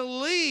want to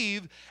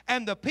leave,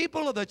 and the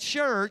people of the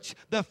church,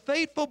 the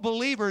faithful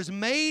believers,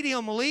 made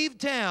him leave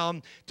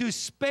town to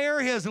spare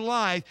his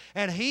life,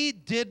 and he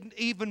didn't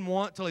even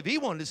want to leave. He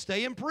wanted to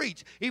stay and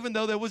preach, even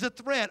though there was a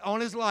threat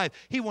on his life.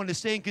 He wanted to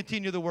stay and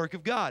continue the work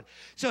of God.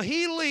 So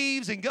he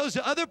leaves and goes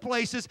to other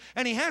places,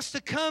 and he has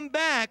to come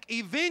back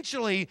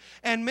eventually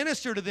and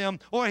minister to them,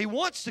 or he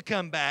wants to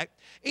come back.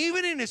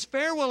 Even in his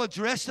farewell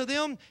address to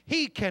them,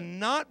 he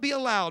cannot be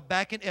allowed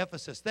back in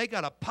Ephesus. They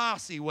got a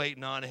posse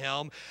waiting on him.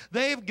 Bethlehem.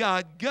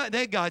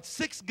 They've got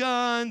 6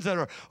 guns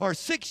or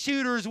 6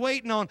 shooters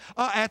waiting on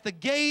at the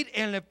gate,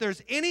 and if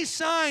there's any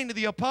sign to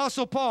the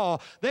Apostle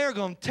Paul, they're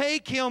going to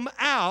take him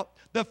out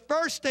the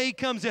first day he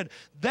comes in.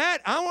 That,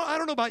 I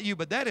don't know about you,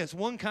 but that is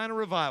one kind of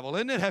revival,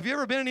 isn't it? Have you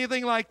ever been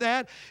anything like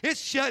that?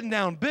 It's shutting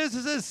down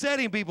businesses,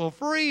 setting people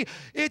free.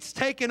 It's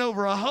taking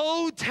over a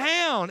whole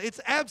town. It's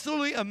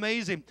absolutely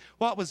amazing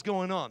what was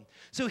going on.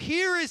 So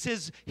here is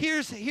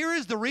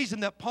the reason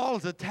that Paul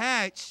is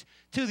attached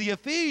to the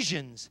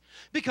Ephesians,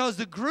 because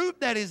the group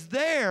that is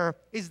there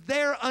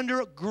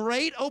under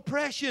great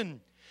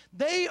oppression.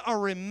 They are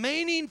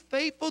remaining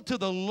faithful to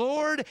the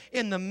Lord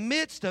in the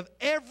midst of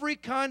every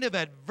kind of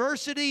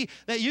adversity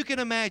that you can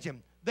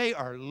imagine. They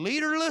are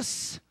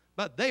leaderless,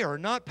 but they are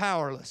not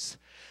powerless.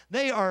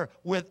 They are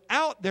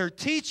without their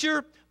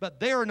teacher, but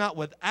they are not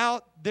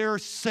without their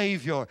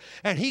Savior.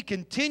 And He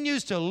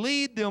continues to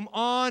lead them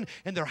on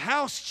in their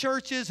house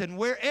churches and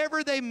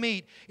wherever they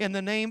meet in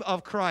the name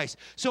of Christ.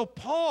 So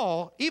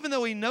Paul, even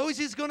though he knows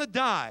he's going to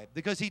die,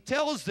 because he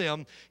tells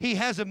them he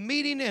has a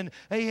meeting on,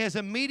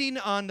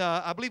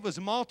 I believe it was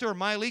Malta or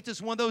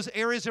Miletus, one of those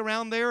areas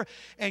around there,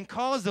 and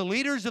calls the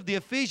leaders of the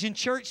Ephesian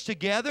church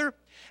together.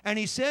 And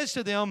he says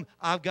to them,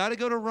 I've got to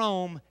go to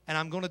Rome, and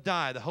I'm going to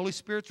die. The Holy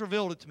Spirit's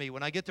revealed it to me.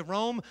 When I get to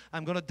Rome,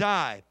 I'm going to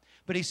die.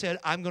 But he said,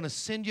 I'm going to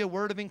send you a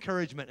word of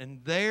encouragement.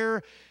 And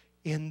there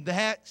in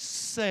that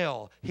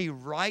cell, he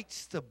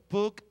writes the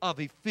book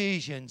of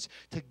Ephesians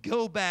to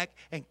go back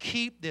and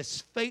keep this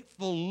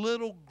faithful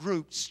little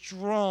group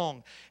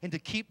strong and to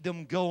keep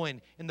them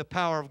going in the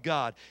power of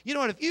God. You know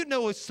what? If you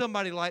know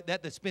somebody like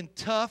that that's been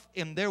tough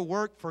in their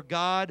work for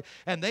God,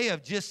 and they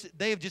have just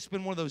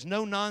been one of those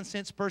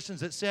no-nonsense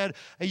persons that said,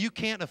 hey, you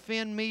can't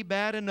offend me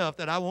bad enough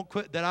that I won't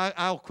quit, that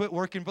I'll quit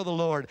working for the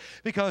Lord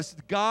because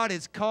God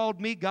has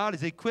called me, God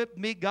has equipped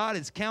me, God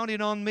is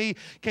counting on me.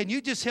 Can you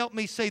just help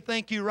me say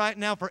thank you right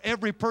now for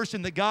every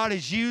person that God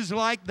has used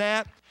like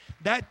that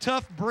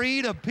tough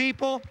breed of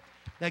people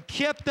that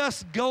kept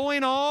us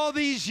going all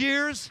these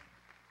years?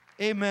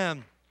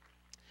 Amen.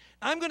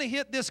 I'm going to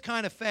hit this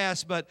kind of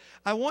fast, but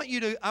I want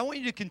you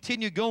to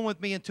continue going with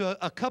me into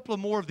a couple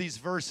of more of these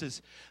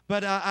verses.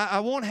 But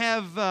I won't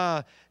have.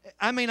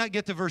 I may not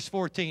get to verse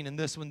 14 in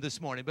this one this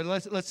morning, but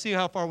let's see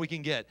how far we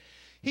can get.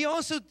 He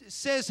also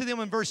says to them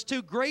in verse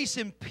 2, grace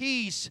and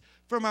peace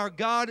from our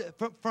God,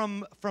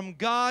 from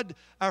God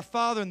our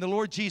Father and the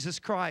Lord Jesus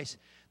Christ.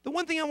 The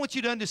one thing I want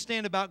you to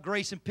understand about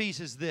grace and peace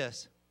is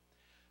this.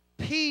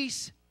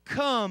 Peace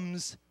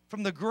comes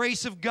from the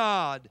grace of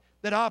God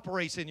that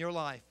operates in your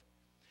life.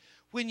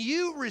 When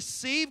you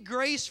receive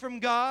grace from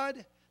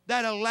God,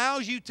 that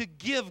allows you to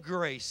give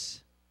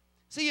grace.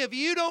 See, if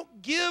you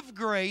don't give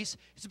grace,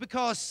 it's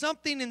because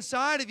something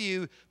inside of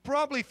you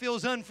probably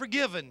feels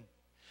unforgiven.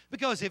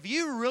 Because if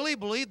you really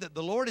believe that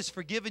the Lord has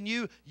forgiven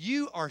you,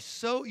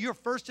 you're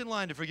first in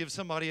line to forgive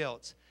somebody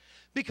else.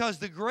 Because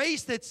the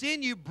grace that's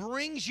in you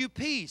brings you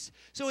peace.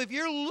 So if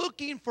you're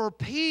looking for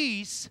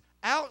peace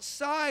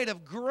outside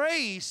of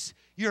grace,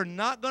 you're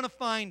not going to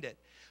find it.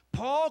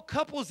 Paul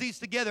couples these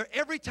together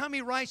every time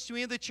he writes to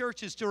any of the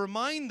churches to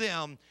remind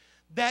them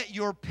that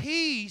your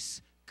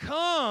peace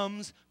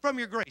comes from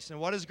your grace. And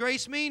what does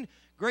grace mean?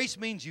 Grace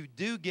means you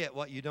do get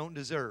what you don't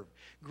deserve.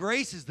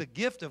 Grace is the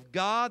gift of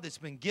God that's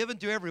been given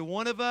to every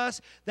one of us.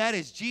 That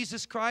is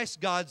Jesus Christ,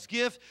 God's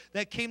gift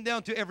that came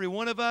down to every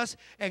one of us.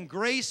 And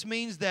grace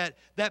means that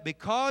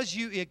because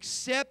you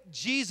accept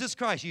Jesus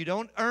Christ, you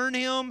don't earn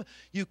Him,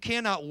 you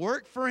cannot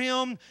work for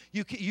Him,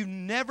 you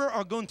never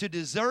are going to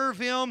deserve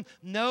Him.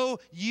 No,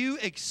 you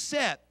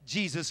accept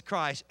Jesus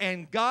Christ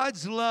and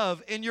God's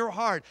love in your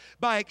heart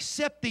by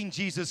accepting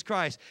Jesus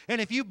Christ.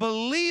 And if you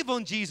believe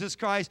on Jesus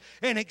Christ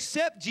and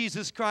accept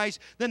Jesus Christ,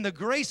 then the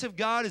grace of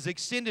God is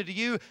extended to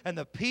you and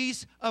the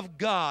peace of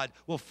God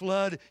will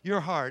flood your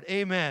heart.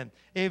 Amen.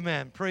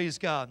 Amen. Praise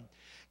God.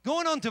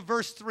 Going on to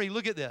verse 3,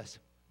 look at this.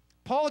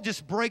 Paul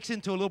just breaks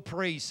into a little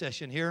praise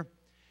session here.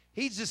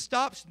 He just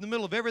stops in the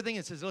middle of everything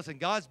and says, listen,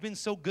 God's been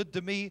so good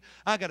to me,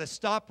 I got to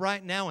stop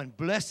right now and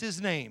bless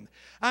His name.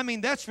 I mean,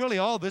 that's really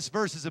all this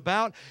verse is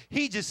about.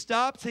 He just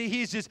stops.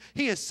 He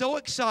is so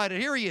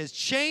excited. Here he is,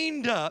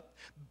 chained up,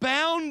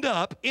 bound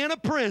up in a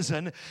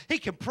prison. He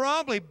can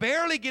probably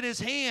barely get his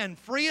hand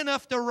free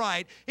enough to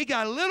write. He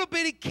got a little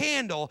bitty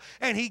candle,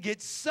 and he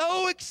gets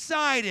so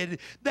excited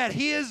that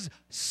his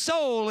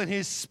soul and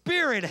his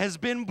spirit has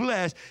been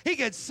blessed. He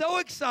gets so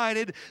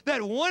excited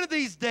that one of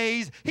these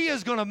days he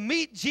is going to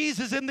meet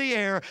Jesus in the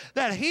air,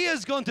 that he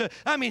is going to,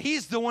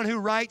 he's the one who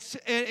writes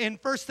in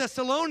 1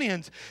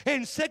 Thessalonians,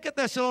 in 2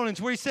 Thessalonians,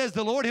 where he says,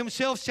 the Lord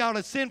Himself shall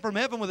ascend from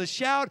heaven with a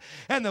shout,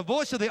 and the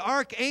voice of the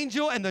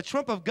archangel, and the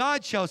trump of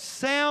God shall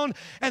sound,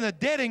 and the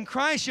dead in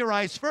Christ shall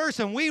rise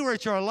first, and we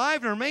which are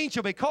alive and remain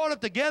shall be caught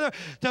up together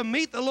to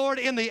meet the Lord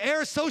in the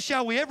air. So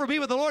shall we ever be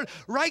with the Lord.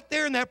 Right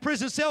there in that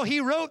prison cell, he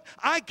wrote,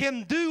 I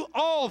can do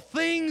all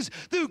things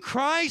through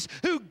Christ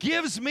who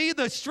gives me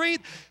the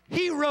strength.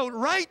 He wrote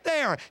right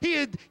there,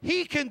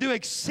 he can do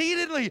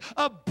exceedingly,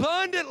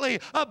 abundantly,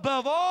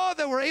 above all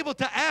that we're able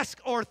to ask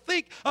or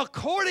think,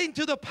 according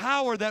to the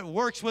power that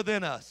works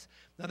within us.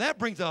 Now that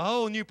brings a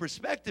whole new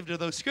perspective to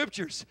those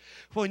scriptures.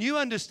 When you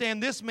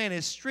understand this man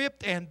is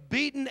stripped and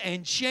beaten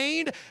and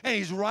chained, and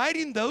he's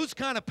writing those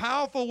kind of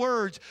powerful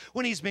words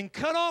when he's been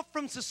cut off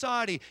from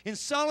society in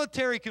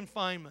solitary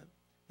confinement.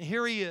 And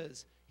here he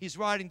is. He's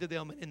writing to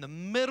them. And in the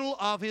middle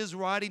of his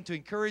writing to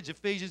encourage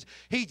Ephesians,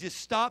 he just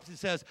stops and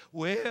says,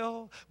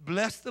 well,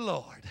 bless the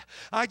Lord.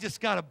 I just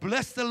got to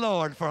bless the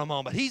Lord for a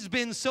moment. He's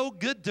been so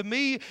good to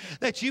me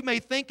that you may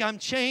think I'm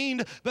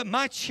chained, but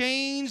my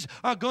chains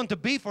are going to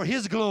be for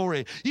his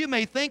glory. You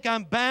may think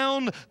I'm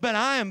bound, but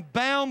I am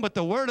bound, but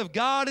the word of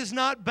God is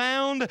not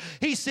bound.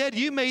 He said,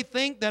 you may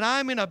think that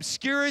I'm in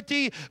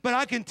obscurity, but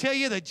I can tell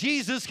you that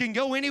Jesus can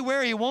go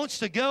anywhere he wants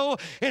to go.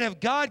 And if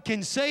God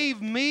can save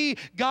me,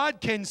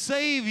 God can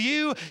save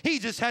you. He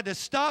just had to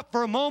stop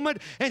for a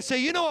moment and say,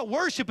 you know what,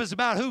 worship is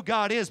about who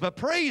God is, but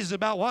praise is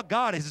about what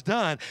God has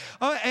done.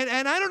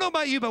 And I don't know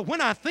about you, but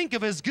when I think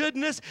of his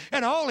goodness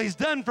and all he's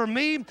done for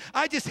me,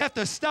 I just have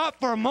to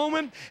stop for a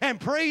moment and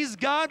praise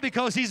God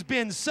because he's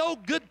been so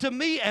good to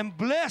me and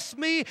blessed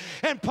me.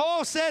 And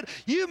Paul said,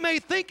 you may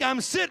think I'm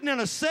sitting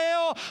in a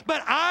cell,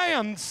 but I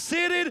am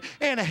seated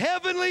in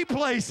heavenly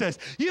places.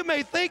 You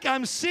may think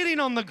I'm sitting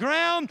on the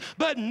ground,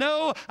 but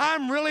no,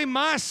 I'm really,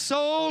 my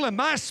soul and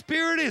my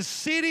spirit is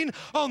sitting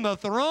on the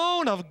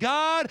throne of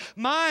God.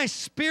 My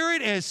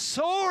spirit is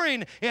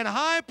soaring in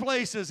high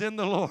places in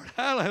the Lord.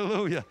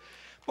 Hallelujah.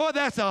 Boy,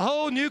 that's a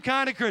whole new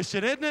kind of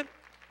Christian, isn't it?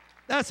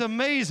 That's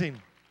amazing.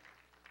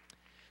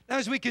 Now,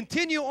 as we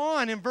continue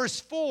on in verse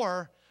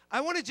 4,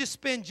 I want to just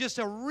spend just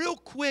a real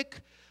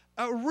quick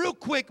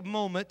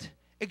moment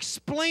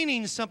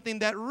explaining something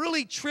that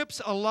really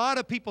trips a lot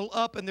of people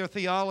up in their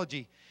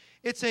theology.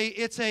 It's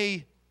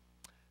a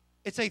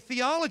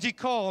theology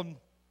called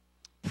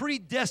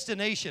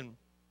predestination.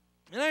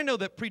 And I know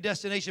that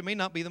predestination may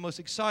not be the most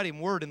exciting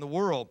word in the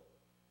world,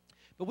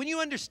 but when you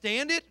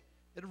understand it,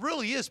 it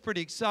really is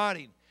pretty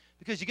exciting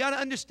because you got to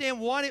understand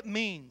what it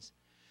means.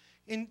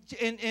 In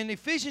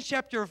Ephesians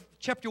chapter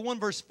 1,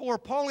 verse 4,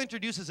 Paul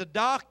introduces a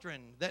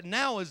doctrine that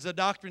now is the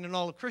doctrine in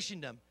all of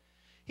Christendom.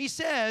 He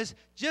says,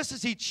 just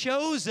as he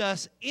chose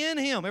us in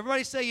him,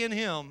 everybody say in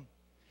him,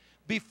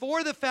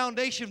 before the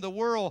foundation of the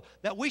world,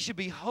 that we should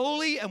be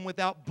holy and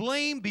without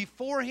blame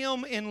before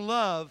him in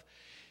love,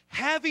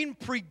 having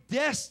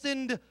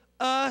predestined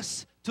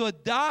us to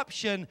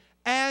adoption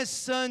as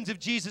sons of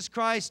Jesus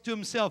Christ to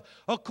himself,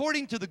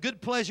 according to the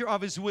good pleasure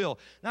of his will.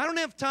 Now, I don't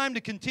have time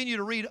to continue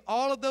to read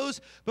all of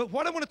those, but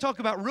what I want to talk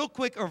about real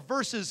quick are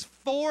verses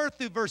 4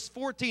 through verse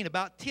 14,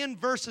 about 10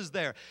 verses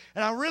there.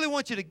 And I really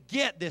want you to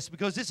get this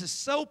because this is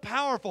so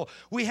powerful.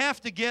 We have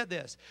to get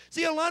this.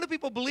 See, a lot of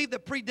people believe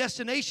that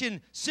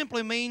predestination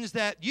simply means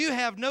that you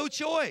have no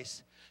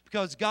choice,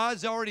 because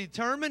God's already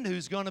determined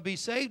who's going to be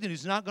saved and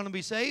who's not going to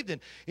be saved.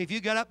 And if you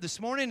got up this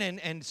morning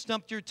and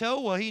stumped your toe,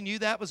 well, he knew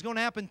that was going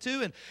to happen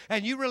too,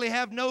 and you really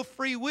have no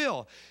free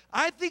will.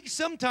 I think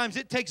sometimes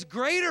it takes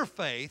greater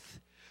faith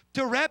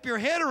to wrap your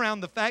head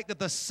around the fact that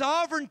the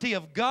sovereignty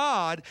of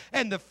God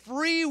and the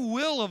free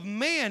will of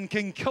man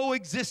can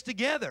coexist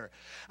together.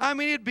 I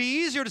mean, it'd be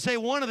easier to say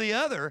one or the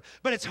other,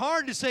 but it's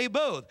hard to say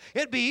both.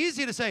 It'd be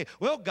easy to say,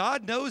 well,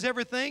 God knows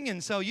everything,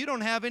 and so you don't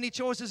have any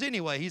choices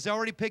anyway. He's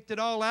already picked it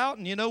all out,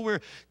 and, you know,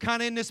 we're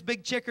kind of in this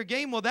big checker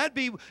game. Well, that'd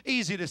be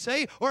easy to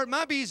say. Or it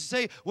might be easy to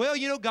say, well,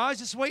 you know, God's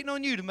just waiting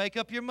on you to make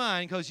up your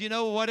mind because, you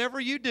know, whatever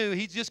you do,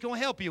 he's just going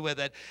to help you with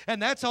it. And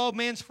that's all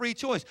man's free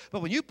choice.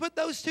 But when you put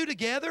those two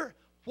together,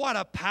 what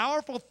a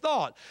powerful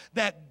thought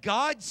that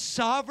God's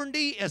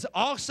sovereignty is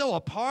also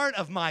a part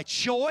of my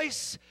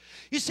choice.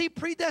 You see,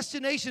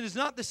 predestination is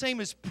not the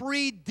same as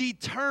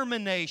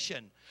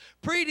predetermination.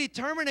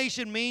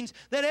 Predetermination means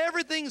that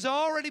everything's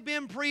already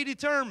been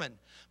predetermined.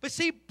 But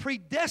see,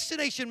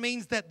 predestination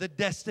means that the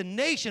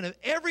destination of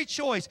every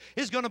choice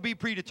is going to be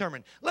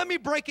predetermined. Let me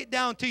break it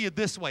down to you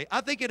this way.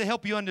 I think it'll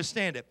help you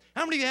understand it.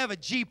 How many of you have a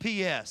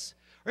GPS?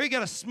 Or you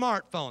got a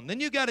smartphone, then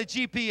you got a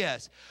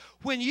GPS.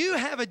 When you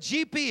have a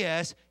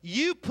GPS,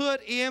 you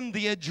put in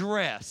the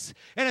address.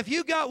 And if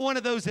you got one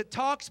of those that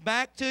talks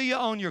back to you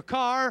on your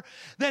car,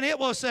 then it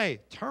will say,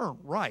 turn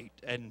right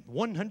and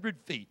 100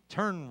 feet,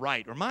 turn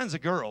right. Or mine's a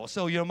girl,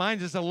 so, you know,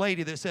 mine's just a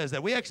lady that says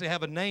that. We actually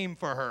have a name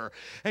for her,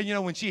 and, you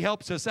know, when she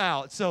helps us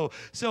out. So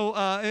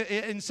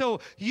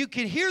you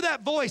can hear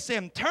that voice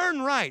saying,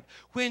 turn right.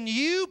 When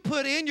you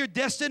put in your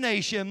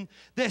destination,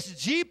 this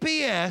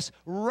GPS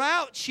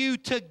routes you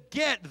to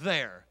get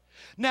there.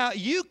 Now,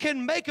 you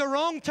can make a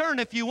wrong turn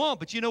if you want,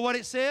 but you know what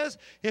it says?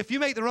 If you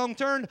make the wrong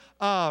turn,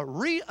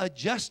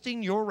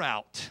 readjusting your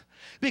route.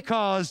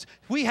 Because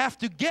we have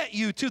to get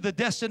you to the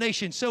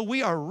destination, so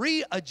we are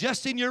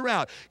readjusting your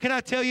route. Can I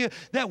tell you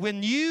that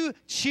when you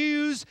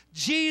choose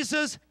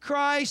Jesus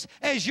Christ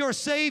as your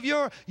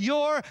Savior,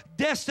 your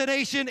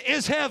destination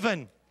is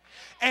heaven.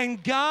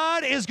 And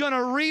God is going to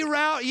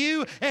reroute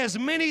you as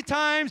many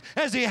times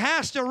as He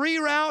has to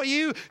reroute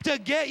you to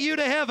get you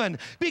to heaven,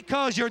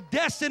 because your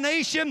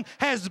destination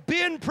has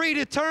been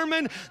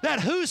predetermined, that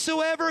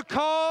whosoever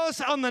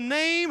calls on the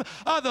name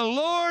of the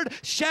Lord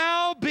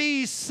shall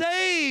be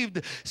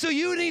saved. So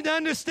you need to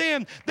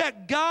understand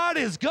that God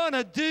is going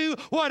to do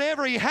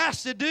whatever He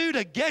has to do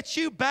to get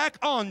you back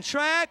on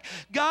track.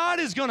 God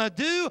is going to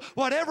do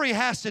whatever He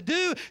has to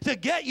do to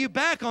get you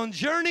back on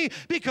journey,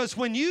 because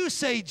when you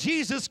say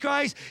Jesus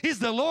Christ is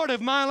the Lord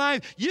of my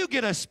life, you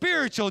get a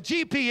spiritual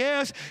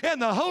GPS,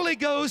 and the Holy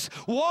Ghost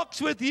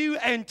walks with you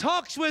and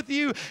talks with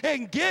you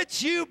and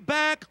gets you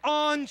back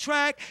on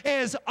track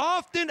as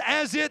often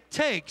as it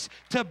takes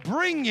to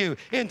bring you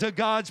into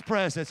God's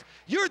presence.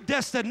 Your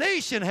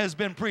destination has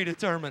been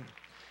predetermined.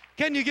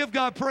 Can you give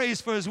God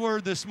praise for His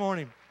word this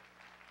morning?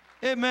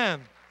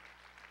 Amen.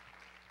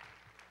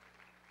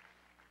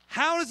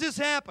 How does this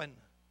happen?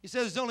 He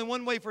says there's only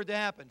one way for it to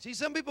happen. See,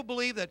 some people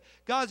believe that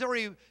God's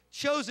already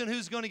chosen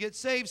who's going to get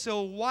saved,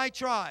 so why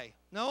try?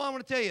 No, I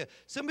want to tell you,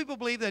 some people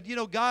believe that,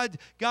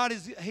 God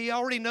He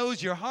already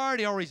knows your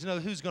heart. He already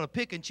knows who's going to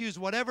pick and choose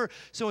whatever,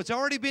 so it's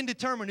already been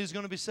determined who's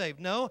going to be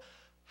saved. No,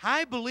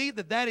 I believe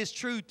that that is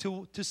true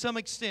to some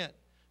extent,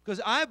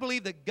 because I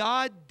believe that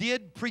God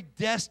did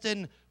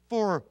predestine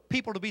for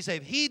people to be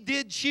saved. He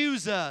did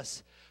choose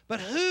us,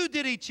 but who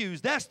did He choose?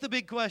 That's the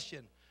big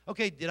question.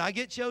 Okay, did I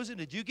get chosen?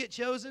 Did you get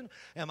chosen?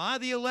 Am I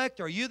the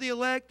elect? Are you the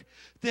elect?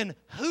 Then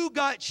who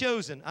got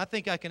chosen? I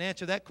think I can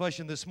answer that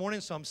question this morning,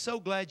 so I'm so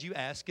glad you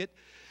asked it.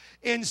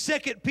 In 2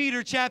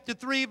 Peter chapter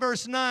 3,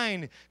 verse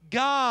 9,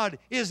 God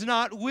is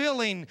not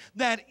willing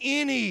that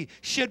any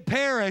should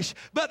perish,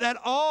 but that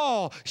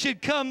all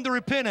should come to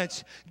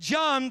repentance.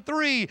 John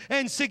 3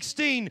 and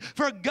 16,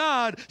 for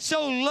God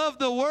so loved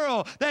the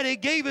world that He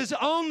gave His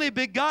only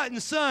begotten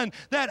Son,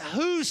 that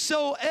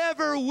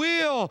whosoever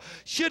will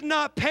should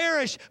not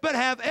perish, but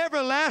have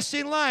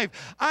everlasting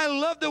life. I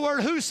love the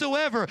word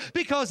whosoever,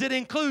 because it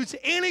includes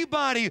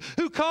anybody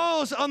who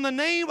calls on the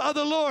name of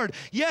the Lord.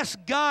 Yes,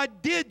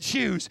 God did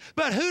choose,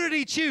 but who did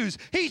He choose?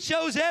 He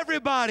chose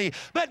everybody.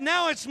 But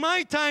now it's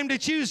my time to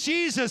choose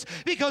Jesus,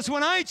 because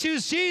when I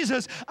choose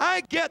Jesus,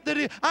 I get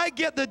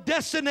the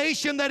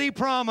destination that He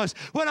promised.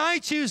 When I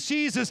choose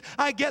Jesus,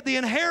 I get the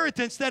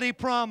inheritance that He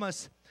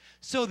promised.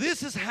 So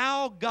this is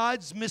how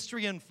God's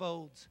mystery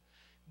unfolds.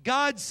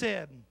 God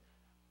said,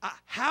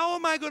 how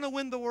am I going to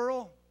win the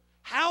world?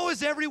 How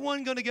is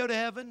everyone going to go to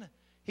heaven?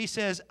 He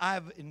says,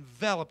 I've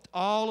enveloped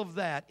all of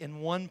that in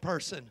one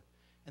person,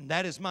 and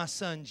that is my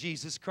Son,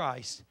 Jesus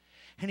Christ.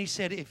 And He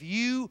said, if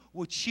you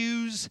will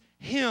choose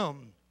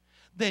Him,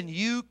 then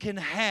you can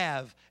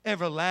have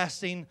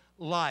everlasting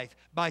life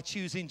by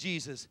choosing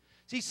Jesus.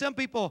 See, some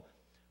people,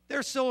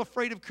 they're so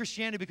afraid of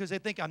Christianity because they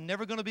think, I'm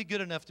never going to be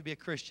good enough to be a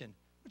Christian.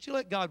 Why don't you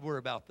let God worry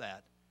about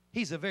that?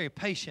 He's a very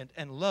patient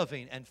and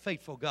loving and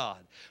faithful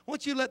God. Why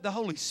don't you let the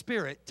Holy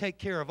Spirit take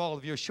care of all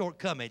of your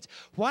shortcomings?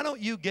 Why don't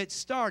you get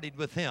started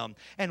with Him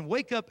and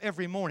wake up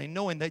every morning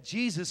knowing that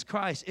Jesus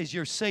Christ is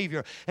your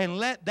Savior, and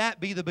let that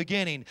be the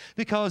beginning?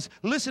 Because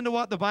listen to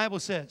what the Bible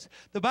says.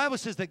 The Bible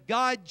says that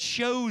God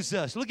chose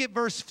us. Look at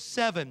verse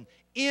 7.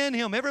 In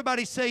Him.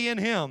 Everybody say in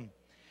Him.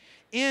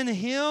 In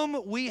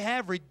Him we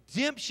have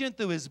redemption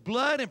through His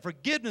blood and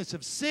forgiveness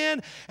of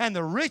sin and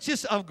the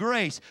riches of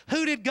grace.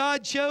 Who did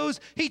God choose?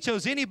 He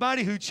chose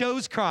anybody who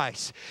chose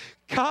Christ.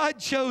 God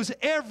chose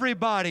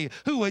everybody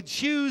who would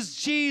choose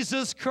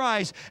Jesus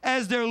Christ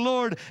as their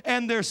Lord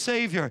and their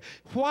Savior.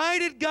 Why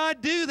did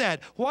God do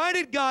that? Why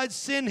did God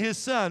send His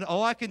Son?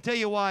 Oh, I can tell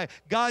you why.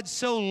 God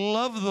so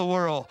loved the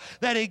world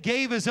that He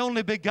gave His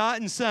only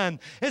begotten Son.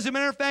 As a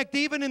matter of fact,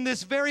 even in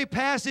this very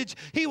passage,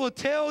 He will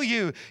tell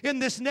you in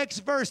this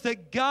next verse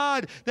that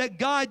God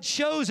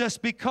chose us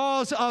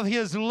because of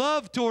His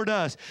love toward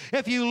us.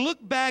 If you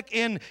look back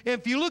in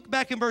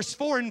verse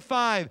 4 and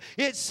 5,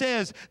 it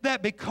says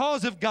that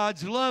because of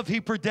God's love, He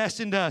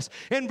predestined us.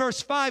 In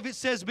verse 5, it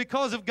says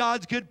because of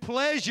God's good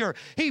pleasure,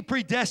 He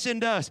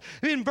predestined us.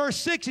 In verse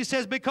 6, it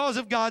says because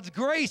of God's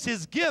grace,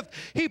 His gift,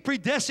 He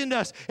predestined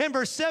us. In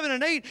verse 7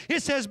 and 8,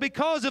 it says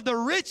because of the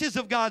riches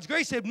of God's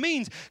grace. It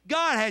means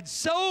God had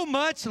so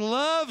much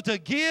love to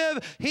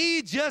give,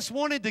 He just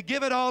wanted to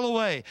give it all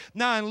away.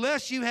 Now,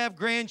 unless you have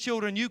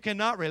grandchildren, you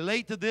cannot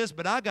relate to this,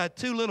 but I got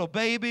two little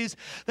babies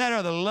that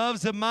are the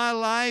loves of my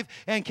life.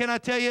 And can I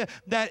tell you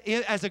that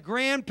as a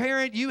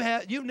grandparent,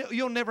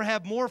 you'll never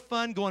have more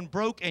fun going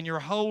broke in your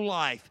whole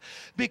life,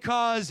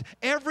 because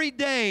every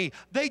day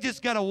they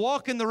just got to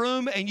walk in the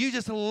room and you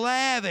just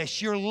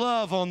lavish your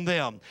love on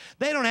them.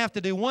 They don't have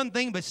to do one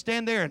thing but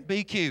stand there and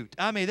be cute.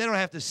 I mean, they don't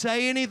have to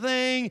say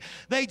anything.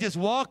 They just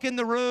walk in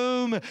the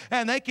room,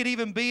 and they could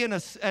even be in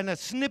a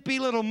snippy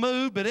little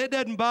mood, but it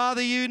doesn't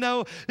bother you,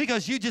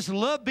 because you just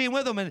love being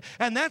with them.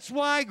 And that's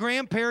why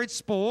grandparents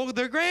spoil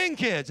their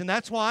grandkids, and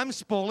that's why I'm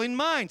spoiling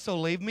mine, so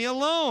leave me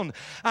alone.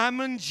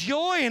 I'm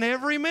enjoying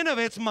every minute of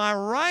it. It's my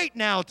right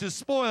now to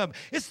spoil them.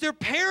 It's their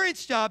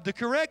parents' job to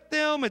correct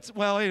them. It's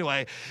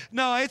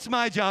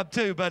my job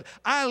too, but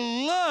I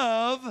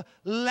love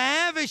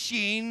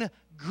lavishing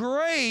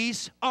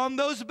grace on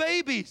those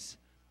babies.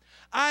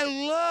 I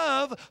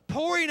love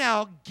pouring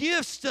out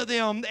gifts to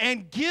them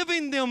and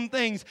giving them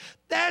things.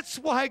 That's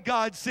why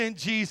God sent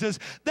Jesus.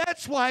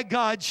 That's why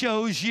God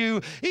chose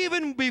you.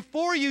 Even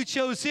before you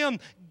chose him,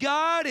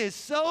 God is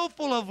so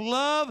full of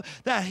love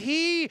that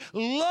he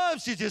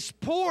loves to just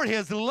pour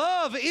his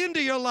love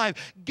into your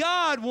life.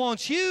 God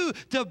wants you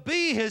to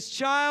be his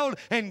child,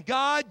 and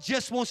God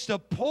just wants to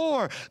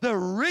pour the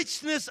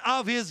richness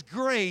of his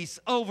grace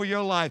over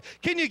your life.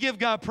 Can you give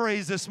God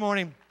praise this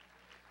morning?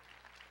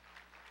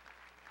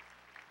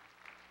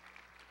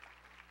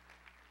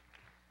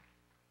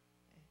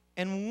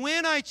 And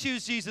when I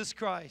choose Jesus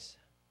Christ,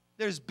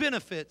 there's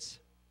benefits.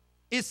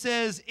 It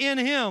says, in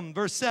him,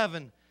 verse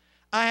 7,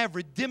 I have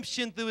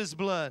redemption through his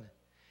blood.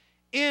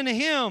 In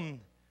him,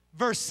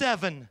 verse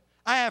 7,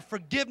 I have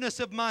forgiveness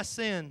of my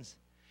sins.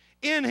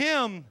 In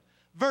him,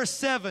 verse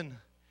 7,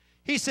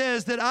 he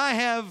says that I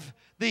have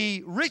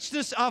the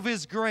richness of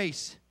his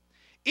grace.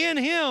 In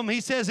him,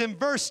 he says in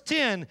verse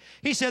 10,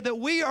 he said that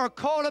we are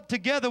called up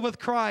together with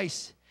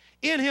Christ.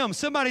 In him,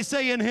 somebody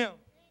say in him.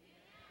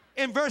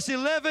 In verse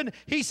 11,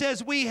 he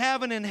says we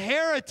have an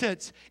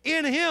inheritance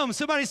in him.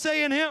 Somebody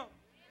say in him.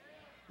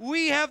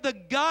 We have the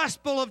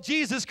gospel of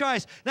Jesus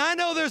Christ. Now, I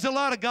know there's a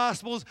lot of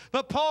gospels,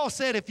 but Paul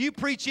said if you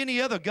preach any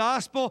other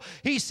gospel,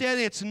 he said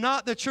it's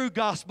not the true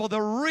gospel.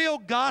 The real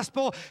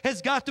gospel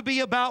has got to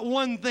be about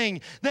one thing,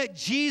 that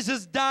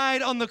Jesus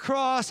died on the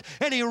cross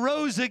and he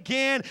rose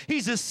again.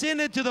 He's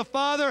ascended to the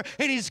Father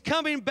and he's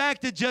coming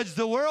back to judge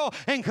the world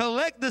and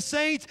collect the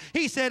saints.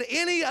 He said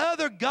any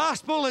other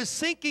gospel is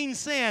sinking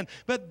sand,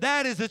 but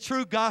that is the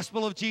true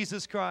gospel of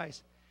Jesus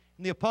Christ.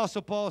 And the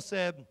Apostle Paul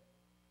said,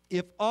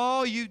 if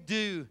all you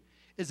do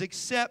is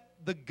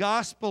accept the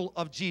gospel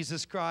of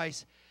Jesus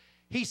Christ,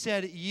 he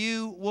said,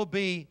 you will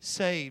be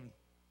saved.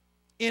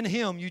 In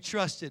him you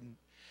trusted.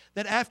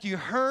 That after you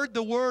heard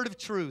the word of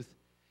truth,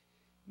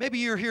 maybe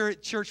you're here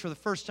at church for the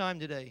first time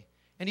today,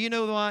 and you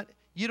know what?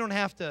 You don't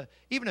have to,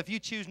 even if you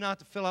choose not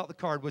to fill out the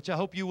card, which I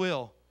hope you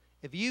will,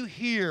 if you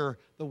hear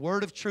the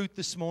word of truth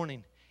this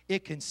morning,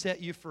 it can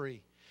set you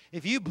free.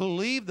 If you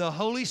believe the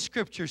Holy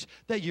Scriptures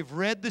that you've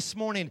read this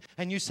morning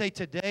and you say,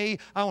 today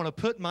I want to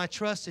put my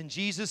trust in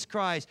Jesus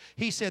Christ,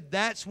 he said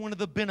that's one of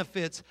the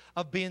benefits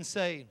of being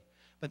saved.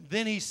 But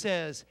then he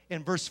says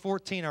in verse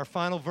 14, our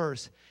final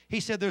verse, he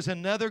said there's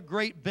another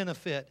great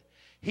benefit.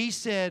 He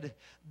said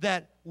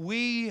that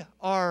we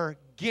are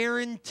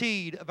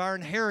guaranteed of our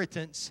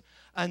inheritance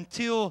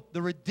until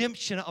the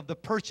redemption of the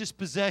purchased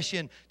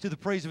possession to the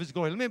praise of his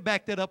glory. Let me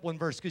back that up one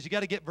verse because you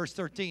got to get verse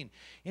 13.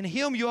 In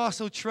him you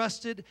also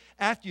trusted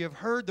after you have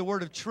heard the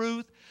word of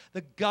truth,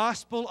 the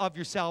gospel of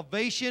your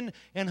salvation,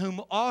 in whom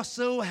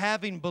also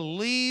having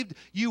believed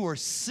you were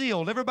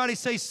sealed. Everybody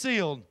say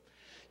sealed.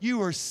 You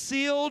were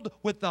sealed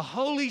with the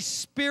Holy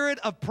Spirit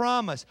of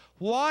promise.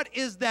 What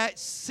is that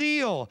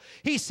seal?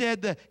 He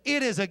said that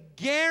it is a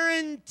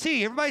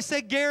guarantee. Everybody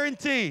say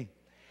guarantee.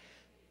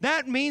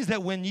 That means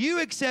that when you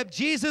accept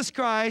Jesus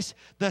Christ,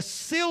 the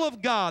seal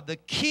of God, the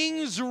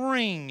king's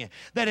ring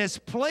that is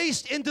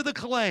placed into the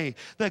clay,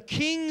 the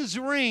king's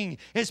ring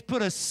is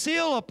put a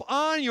seal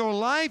upon your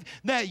life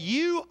that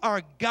you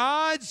are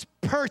God's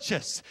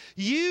purchase.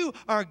 You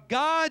are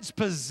God's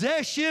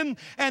possession,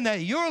 and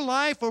that your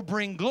life will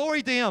bring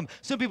glory to him.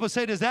 Some people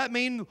say, does that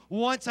mean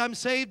once I'm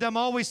saved, I'm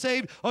always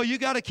saved? Oh, you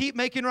got to keep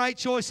making right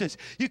choices.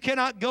 You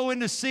cannot go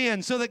into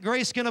sin so that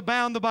grace can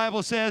abound, the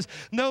Bible says.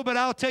 No, but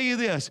I'll tell you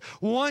this.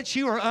 Once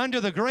you are under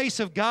the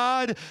grace of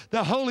God,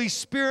 the Holy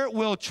Spirit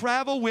will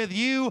travel with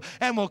you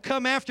and will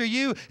come after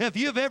you. If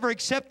you've ever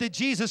accepted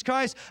Jesus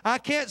Christ, I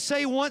can't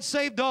say once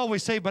saved,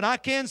 always saved, but I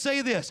can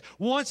say this.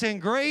 Once in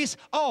grace,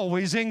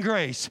 always in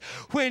grace.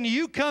 When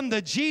you come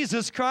to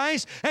Jesus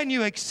Christ and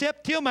you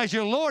accept him as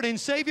your Lord and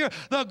Savior,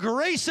 the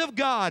grace of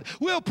God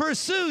will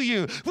pursue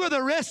you for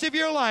the rest of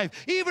your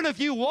life. Even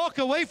if you walk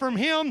away from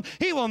him,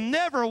 he will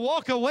never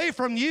walk away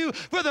from you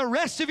for the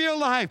rest of your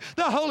life.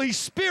 The Holy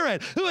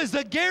Spirit, who is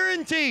the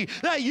guarantee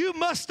that you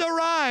must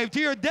arrive to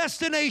your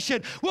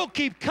destination, will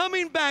keep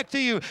coming back to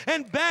you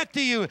and back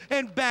to you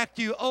and back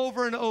to you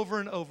over and over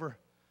and over.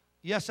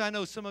 Yes, I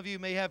know some of you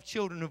may have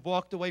children who've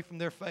walked away from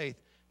their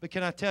faith, but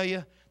can I tell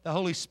you, the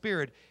Holy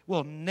Spirit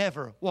will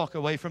never walk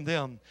away from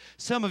them.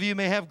 Some of you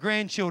may have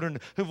grandchildren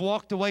who've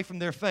walked away from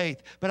their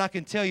faith, but I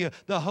can tell you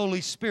the Holy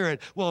Spirit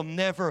will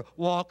never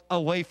walk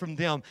away from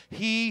them.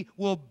 He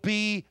will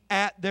be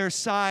at their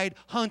side,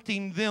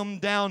 hunting them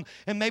down.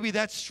 And maybe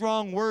that's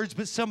strong words,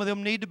 but some of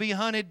them need to be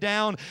hunted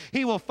down.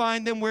 He will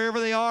find them wherever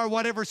they are,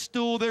 whatever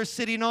stool they're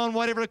sitting on,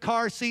 whatever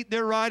car seat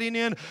they're riding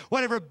in,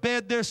 whatever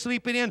bed they're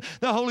sleeping in.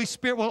 The Holy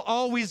Spirit will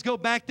always go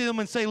back to them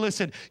and say,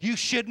 listen, you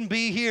shouldn't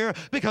be here,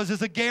 because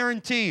it's a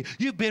guarantee.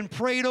 You've been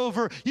prayed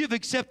over. You've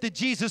accepted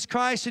Jesus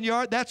Christ in your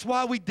heart. That's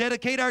why we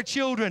dedicate our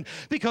children,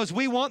 because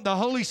we want the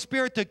Holy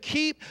Spirit to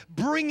keep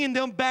bringing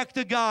them back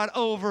to God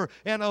over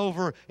and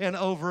over and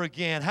over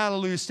again.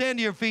 Hallelujah. Stand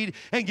to your feet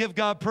and give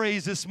God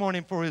praise this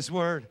morning for his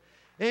word.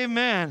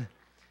 Amen.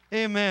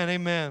 Amen.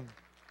 Amen.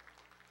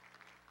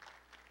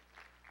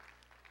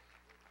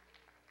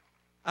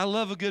 I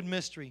love a good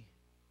mystery,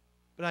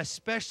 but I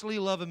especially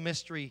love a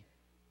mystery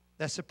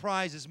that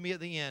surprises me at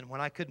the end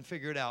when I couldn't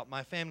figure it out.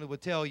 My family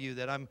would tell you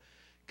that I'm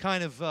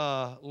kind of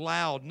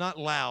loud, not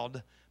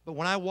loud, but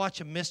when I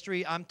watch a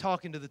mystery, I'm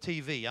talking to the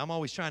TV. I'm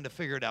always trying to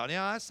figure it out.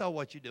 Yeah, I saw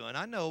what you're doing.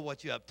 I know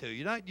what you're up to.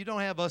 You don't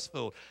have us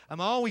fooled.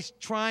 I'm always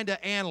trying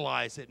to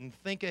analyze it and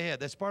think ahead.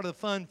 That's part of the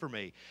fun for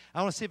me.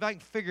 I want to see if I can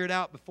figure it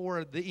out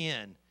before the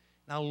end.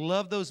 And I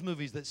love those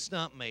movies that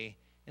stump me.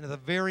 And at the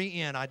very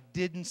end, I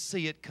didn't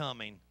see it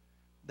coming.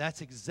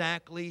 That's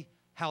exactly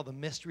how the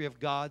mystery of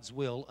God's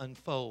will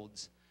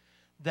unfolds.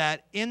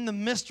 That in the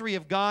mystery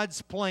of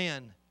God's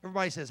plan,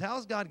 everybody says,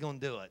 how's God going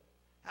to do it?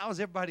 How is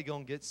everybody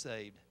going to get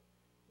saved?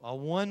 Well,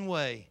 one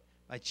way,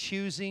 by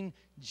choosing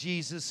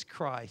Jesus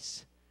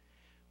Christ,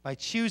 by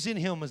choosing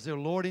Him as their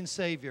Lord and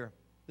Savior.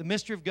 The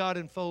mystery of God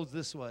unfolds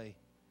this way.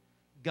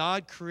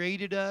 God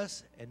created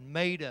us and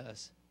made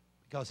us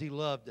because He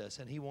loved us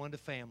and He wanted a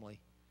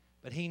family.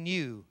 But He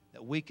knew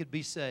that we could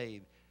be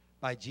saved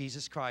by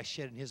Jesus Christ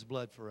shedding His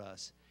blood for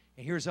us.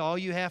 And here's all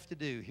you have to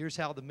do. Here's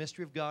how the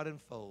mystery of God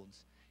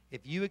unfolds.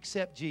 If you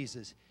accept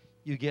Jesus,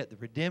 you get the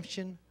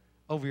redemption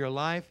over your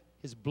life.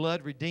 His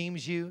blood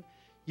redeems you.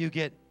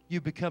 You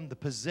become the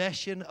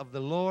possession of the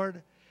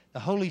Lord.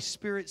 The Holy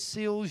Spirit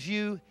seals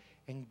you,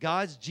 and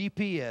God's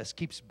GPS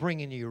keeps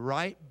bringing you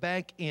right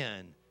back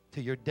in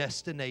to your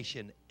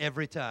destination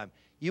every time.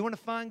 You want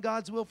to find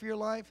God's will for your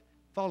life?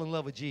 Fall in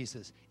love with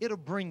Jesus. It'll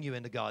bring you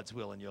into God's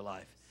will in your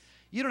life.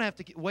 You don't have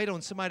to wait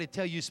on somebody to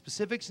tell you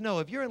specifics. No,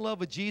 if you're in love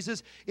with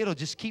Jesus, it'll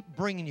just keep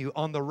bringing you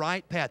on the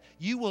right path.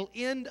 You will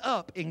end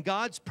up in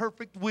God's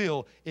perfect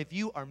will if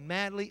you are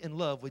madly in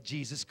love with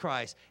Jesus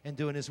Christ and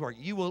doing His work.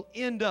 You will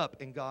end up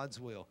in God's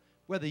will.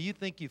 Whether you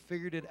think you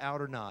figured it out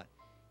or not,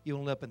 you'll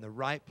end up in the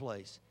right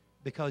place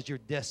because your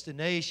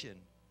destination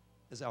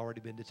has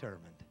already been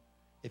determined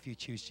if you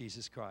choose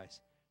Jesus Christ.